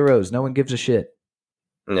till the Euros. No one gives a shit.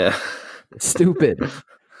 Yeah, it's stupid.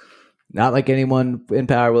 Not like anyone in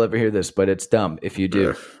power will ever hear this, but it's dumb if you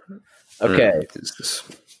do. Okay.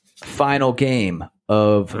 Final game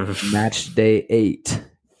of match day 8.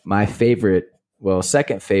 My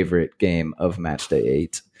second favorite game of match day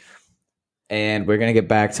 8. And we're going to get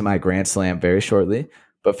back to my Grand Slam very shortly.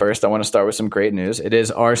 But first, I want to start with some great news. It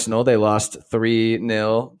is Arsenal. They lost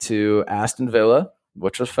 3-0 to Aston Villa,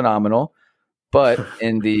 which was phenomenal. But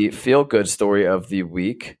in the feel-good story of the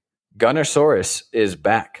week, Gunnersaurus is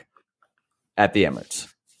back at the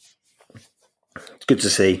Emirates. It's good to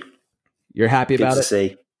see. You're happy about it? Good to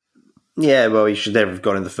see. Yeah, well, he should never have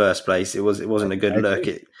gone in the first place. It wasn't a good look.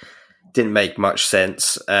 It didn't make much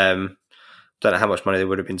sense. Don't know how much money they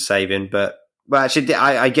would have been saving, but actually,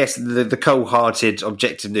 I guess the cold-hearted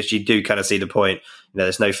objectiveness, you do kind of see the point.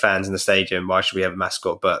 There's no fans in the stadium. Why should we have a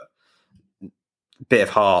mascot? But a bit of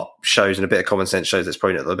heart shows and a bit of common sense shows that's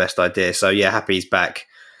probably not the best idea. So yeah, happy he's back.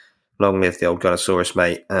 Long live the old Gunnersaurus,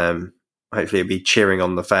 mate. Hopefully he'll be cheering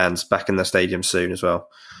on the fans back in the stadium soon as well.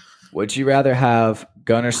 Would you rather have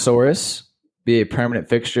Gunnersaurus be a permanent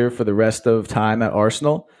fixture for the rest of time at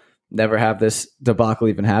Arsenal, never have this debacle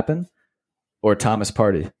even happen, or Thomas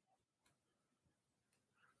Partey?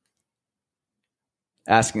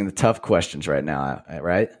 asking the tough questions right now,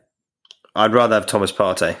 right? I'd rather have Thomas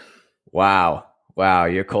Partey. Wow,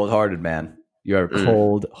 you're cold-hearted, man. You're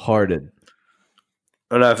cold-hearted.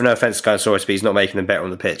 Oh, no offense to Gunnersaurus, but he's not making them better on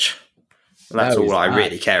the pitch. And that's all I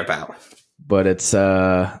really care about. But it's,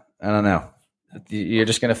 I don't know. You're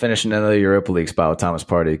just going to finish another Europa League spot with Thomas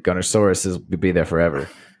Partey. Gunnersaurus will be there forever.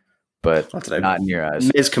 But not in your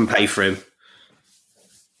eyes. Miz can pay for him.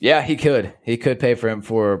 Yeah, he could. He could pay for him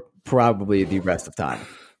for probably the rest of time.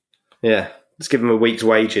 Yeah. Let's give him a week's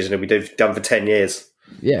wages and he'll be done for 10 years.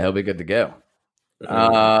 Yeah, he'll be good to go.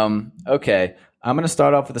 Okay. I'm going to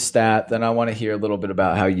start off with a stat. Then I want to hear a little bit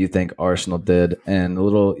about how you think Arsenal did and a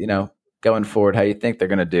little, going forward, how you think they're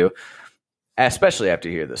going to do, especially after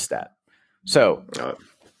you hear this stat. So,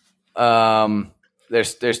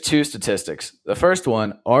 there's two statistics. The first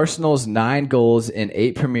one, Arsenal's 9 goals in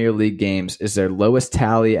 8 Premier League games is their lowest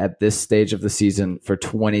tally at this stage of the season for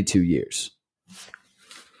 22 years.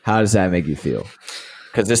 How does that make you feel?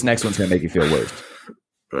 Because this next one's going to make you feel worse.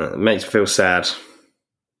 It makes me feel sad.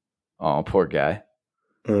 Oh, poor guy.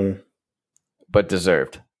 But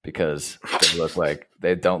deserved, because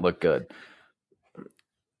they don't look good.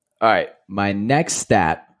 All right, my next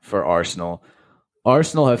stat for Arsenal.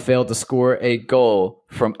 Arsenal have failed to score a goal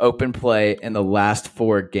from open play in the last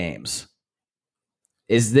 4 games.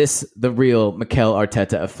 Is this the real Mikel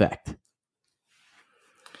Arteta effect?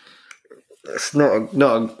 It's not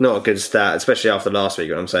a good stat, especially after last week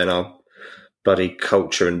when I'm saying our bloody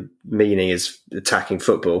culture and meaning is attacking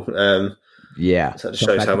football. Yeah. So it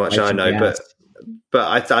shows how much I know.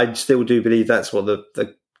 But I still do believe that's what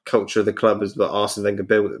the culture of the club is, what Arsene Wenger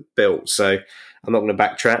built. So I'm not going to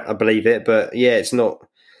backtrack. I believe it. But yeah, it's not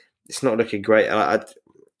looking great. I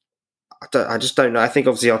just don't know. I think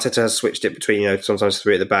obviously Arteta has switched it between, sometimes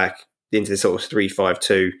 3 at the back into this sort of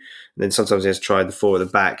 3-5-2, and then sometimes he has tried the 4 at the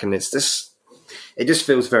back, and it just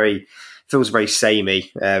feels very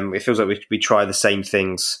samey. It feels like we try the same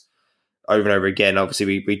things over and over again.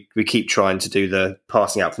 Obviously, we keep trying to do the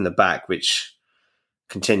passing out from the back, which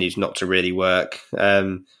continues not to really work.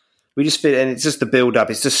 We just feel, and it's just the build up.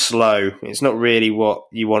 It's just slow. It's not really what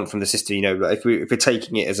you want from the system. If we're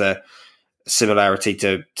taking it as a similarity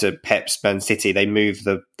to Pep's Man City, they move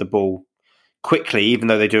the ball quickly, even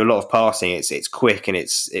though they do a lot of passing. It's quick and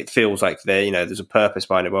it feels like there's a purpose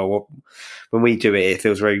behind it. Well, when we do it, it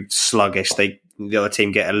feels very sluggish. The other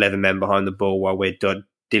team get 11 men behind the ball while we're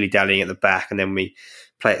dilly-dallying at the back, and then we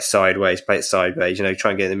play it sideways, try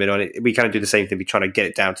and get in the middle. And we kind of do the same thing. We try to get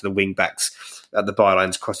it down to the wing backs at the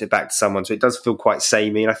bylines, cross it back to someone. So it does feel quite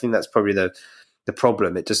samey, and I think that's probably the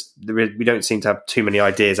problem. We don't seem to have too many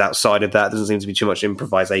ideas outside of that. There doesn't seem to be too much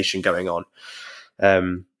improvisation going on.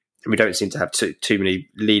 We don't seem to have too many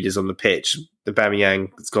leaders on the pitch. The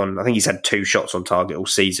Aubameyang has gone. I think he's had 2 shots on target all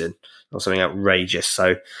season, or something outrageous.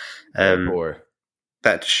 So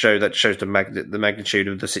that shows the magnitude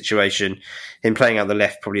of the situation. Him playing out the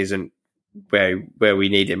left probably isn't where we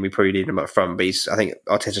need him. We probably need him up front. But I think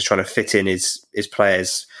Arteta's trying to fit in his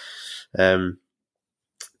players. So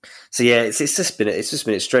yeah, it's just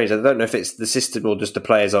been strange. I don't know if it's the system or just the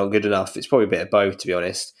players aren't good enough. It's probably a bit of both, to be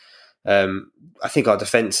honest. I think our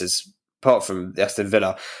defence is, apart from the Aston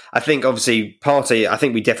Villa, I think obviously Partey, I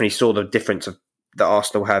think we definitely saw the difference that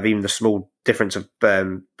Arsenal have, even the small difference of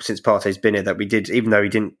since Partey's been here, that we did, even though he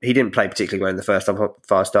didn't play particularly well in the first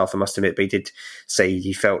half, I must admit, but he did say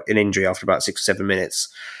he felt an injury after about 6 or 7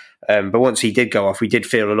 minutes. But once he did go off, we did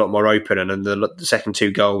feel a lot more open, and then the second 2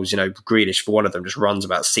 goals, Grealish for one of them just runs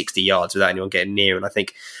about 60 yards without anyone getting near, and I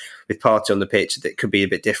think with Partey on the pitch, it could be a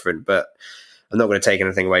bit different, but I'm not going to take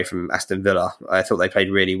anything away from Aston Villa. I thought they played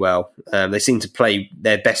really well. They seem to play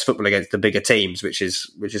their best football against the bigger teams, which is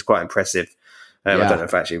quite impressive. I don't know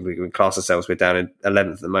if actually we can class ourselves, we're down in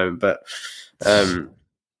 11th at the moment, but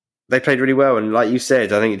they played really well. And like you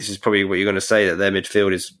said, I think this is probably what you're going to say, that their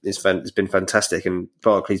midfield has been fantastic, and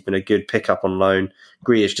Barkley's been a good pickup on loan.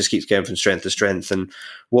 Grealish just keeps going from strength to strength, and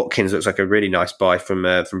Watkins looks like a really nice buy from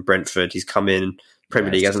Brentford. He's come in.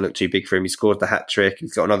 Premier League hasn't looked too big for him. He scored the hat-trick.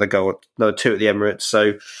 He's got another goal, another 2 at the Emirates.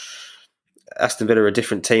 So Aston Villa are a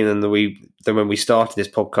different team than when we started this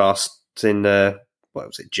podcast in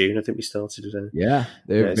June? I think we started. Yeah,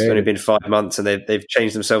 it's only been 5 months, and they've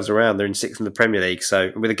changed themselves around. They're in 6th in the Premier League.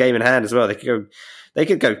 So with a game in hand as well, they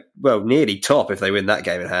could go well nearly top if they win that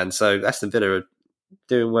game in hand. So Aston Villa are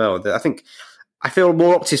doing well. I feel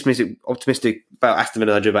more optimistic about Aston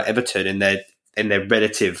Villa than I do about Everton in their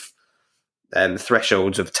relative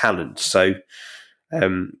thresholds of talent. So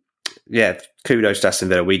kudos to Aston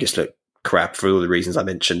Villa. We just look crap for all the reasons I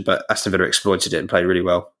mentioned, but Aston Villa exploited it and played really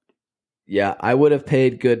well. Yeah, I would have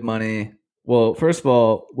paid good money. Well, first of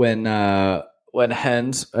all, when when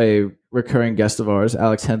Hens, a recurring guest of ours,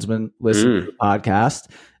 Alex Hensman, listens to the podcast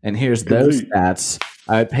and hears those stats,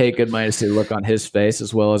 I would pay good money to see the look on his face,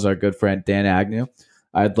 as well as our good friend Dan Agnew.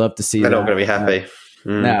 I'd love to see They're that. not going to be happy.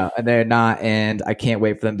 No, and they're not, and I can't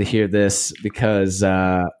wait for them to hear this because,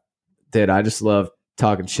 dude, I just love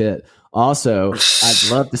talking shit. Also,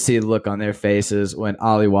 I'd love to see the look on their faces when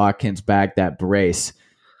Ollie Watkins bagged that brace.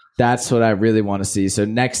 That's what I really want to see. So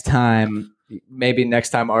next time, maybe next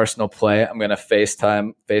time Arsenal play, I'm going to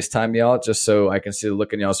FaceTime y'all just so I can see the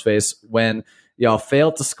look in y'all's face when y'all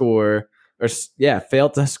fail to score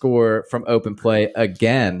from open play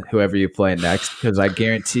again, whoever you play next, because I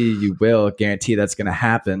guarantee you will guarantee that's going to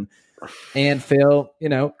happen, and fail,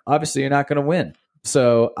 obviously you're not going to win.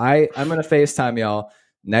 So I'm going to FaceTime y'all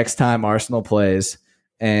next time Arsenal plays.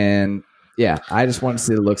 And yeah, I just want to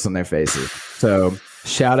see the looks on their faces. So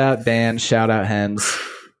shout out Dan, shout out Hens.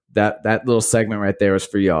 That little segment right there was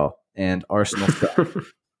for y'all and Arsenal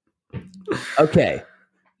stuff. Okay.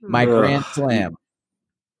 My Grand Slam.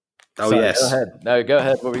 Oh, sorry, yes. Go ahead. No, go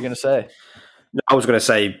ahead. What were you going to say? I was going to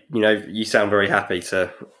say, you sound very happy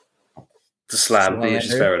to slam, which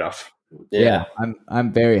is fair enough. Yeah,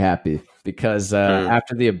 I'm very happy because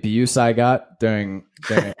after the abuse I got during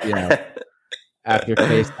after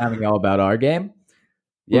FaceTiming all about our game,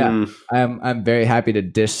 I'm very happy to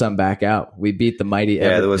dish some back out. We beat the mighty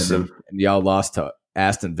Everton, and y'all lost to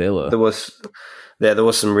Aston Villa. There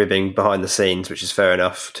was some ribbing behind the scenes, which is fair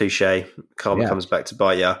enough. Touche. Karma comes back to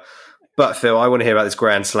bite ya. But Phil, I want to hear about this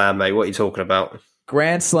Grand Slam, mate. What are you talking about?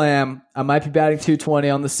 Grand Slam. I might be batting 220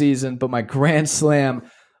 on the season, but my Grand Slam,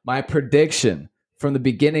 my prediction from the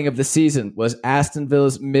beginning of the season was Aston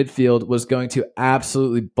Villa's midfield was going to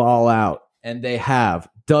absolutely ball out. And they have.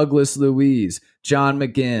 Douglas Luiz, John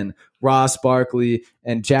McGinn, Ross Barkley,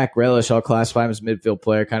 and Jack Grealish, all classify him as midfield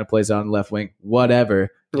player, kind of plays out on the left wing. Whatever.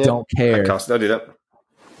 Yeah, don't care. Don't do that.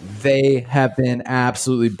 They have been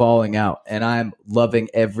absolutely balling out, and I'm loving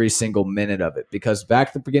every single minute of it because back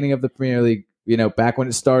at the beginning of the Premier League, back when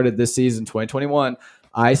it started this season, 2021,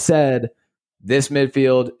 I said this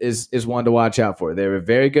midfield is one to watch out for. They're a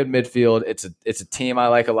very good midfield. It's a team I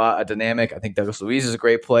like a lot, a dynamic. I think Douglas Luiz is a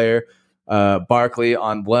great player. Barkley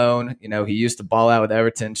on loan, he used to ball out with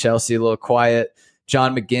Everton, Chelsea, a little quiet.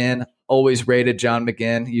 John McGinn, always rated John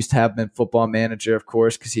McGinn. He used to have been Football Manager, of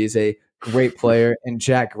course, because he's a great player. And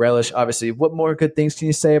Jack Grealish, obviously, what more good things can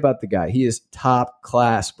you say about the guy? He is top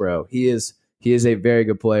class, bro. He is a very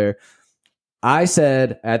good player. I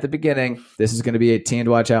said at the beginning, this is going to be a team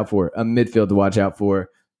to watch out for, a midfield to watch out for.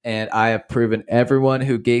 And I have proven everyone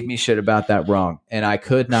who gave me shit about that wrong. And I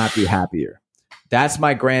could not be happier. That's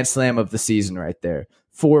my Grand Slam of the season right there.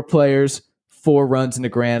 4 players, 4 runs in the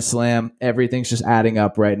Grand Slam. Everything's just adding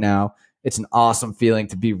up right now. It's an awesome feeling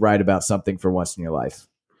to be right about something for once in your life.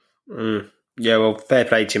 Yeah, well, fair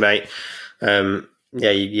play to you, mate.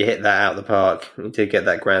 You hit that out of the park. You did get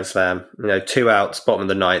that Grand Slam. 2 outs, bottom of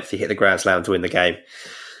the 9th. You hit the Grand Slam to win the game.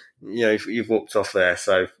 You've walked off there.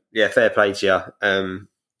 So, yeah, fair play to you. I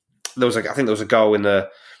think there was a goal in the...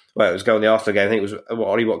 Well, it was a goal in the after game. I think it was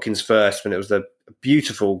Ollie Watkins first, when it was the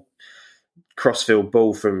beautiful crossfield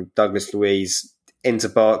ball from Douglas Luiz into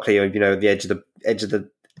Barkley, the edge of the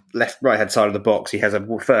right hand side of the box. He has a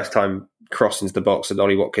first time cross into the box, and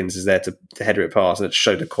Ollie Watkins is there to header it past, and it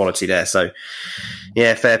showed the quality there. So,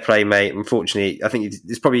 yeah, fair play, mate. Unfortunately, I think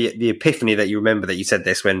it's probably the epiphany that you remember that you said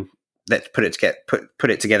this when let's put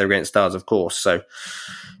it together against Stars, of course. So,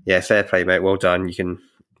 yeah, fair play, mate. Well done.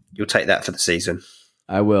 You'll take that for the season.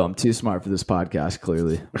 I will. I'm too smart for this podcast,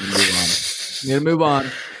 clearly. I'm going to move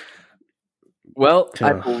on. Well,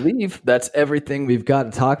 I believe that's everything we've got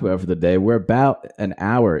to talk about for the day. We're about an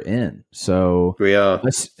hour in. So we are.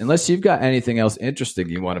 Unless you've got anything else interesting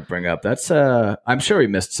you want to bring up, that's I'm sure we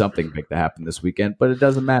missed something big that happened this weekend, but it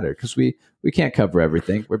doesn't matter because we can't cover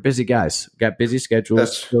everything. We're busy guys. We've got busy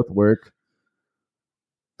schedules, both work.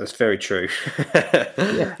 That's very true.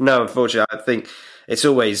 Yeah. No, unfortunately, I think it's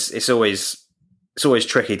always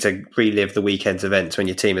tricky to relive the weekend's events when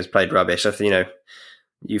your team has played rubbish. I think,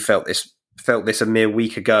 you felt this a mere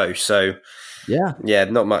week ago. So, yeah,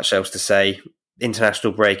 not much else to say.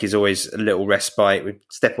 International break is always a little respite. We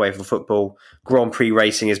step away from football. Grand Prix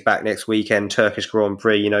racing is back next weekend. Turkish Grand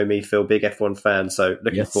Prix. You know me, Phil, big F1 fan. So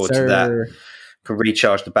looking forward to that. Can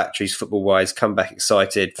recharge the batteries football-wise, come back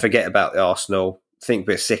excited, forget about the Arsenal, think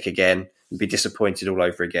we're sick again, and be disappointed all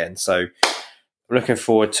over again. So looking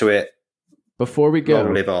forward to it. Before we go,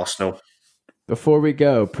 long live Arsenal. Before we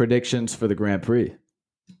go, predictions for the Grand Prix.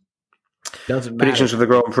 Doesn't matter. Predictions for the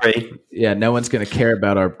Grand Prix. Yeah, no one's going to care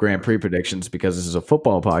about our Grand Prix predictions because this is a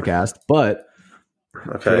football podcast. But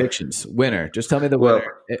Okay. Predictions. Winner. Just tell me the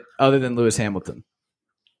winner, other than Lewis Hamilton.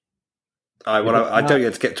 I don't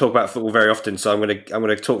get to talk about football very often, so I'm going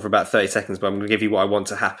to talk for about 30 seconds, but I'm going to give you what I want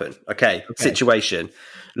to happen. Okay. Situation.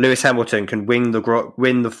 Lewis Hamilton can win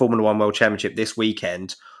the Formula One World Championship this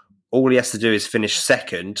weekend. All he has to do is finish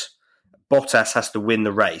second. Bottas has to win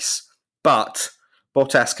the race, but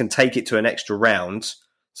Bottas can take it to an extra round.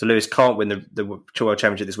 So Lewis can't win the World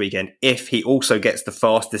Championship this weekend if he also gets the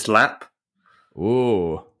fastest lap.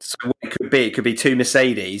 Ooh. So what it could be two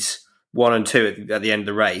Mercedes, 1 and 2 at the end of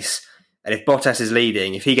the race. And if Bottas is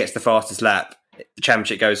leading, if he gets the fastest lap, the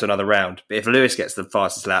championship goes to another round. But if Lewis gets the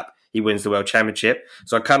fastest lap, he wins the World Championship.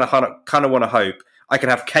 So I kind of want to hope I can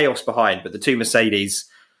have chaos behind, but the two Mercedes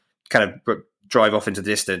kind of drive off into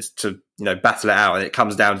the distance to battle it out, and it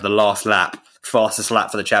comes down to the last lap, fastest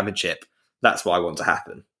lap for the championship. That's what I want to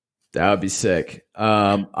happen. That would be sick.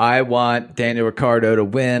 I want Daniel Ricciardo to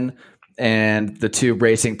win, and the 2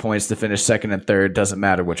 racing points to finish second and third. Doesn't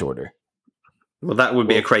matter which order. Well, that would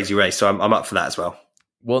be a crazy race, so I'm up for that as well.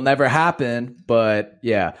 Will never happen, but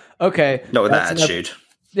yeah. Okay. Not with that attitude.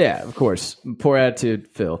 Yeah, of course. Poor attitude,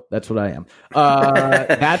 Phil. That's what I am.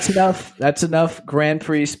 That's enough. That's enough Grand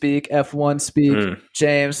Prix speak, F1 speak.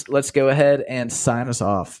 James, let's go ahead and sign us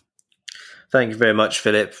off. Thank you very much,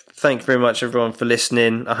 Philip. Thank you very much, everyone, for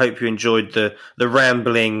listening. I hope you enjoyed the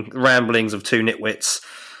ramblings of two nitwits.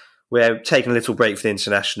 We're taking a little break for the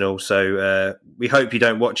international, so we hope you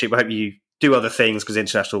don't watch it. We hope you do other things, because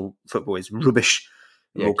international football is rubbish.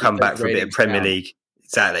 Yeah, we'll come back for a bit of Premier League.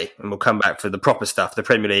 Exactly. And we'll come back for the proper stuff, the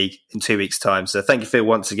Premier League, in 2 weeks' time. So thank you, Phil,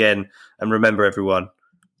 once again. And remember, everyone,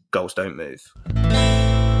 goals don't move.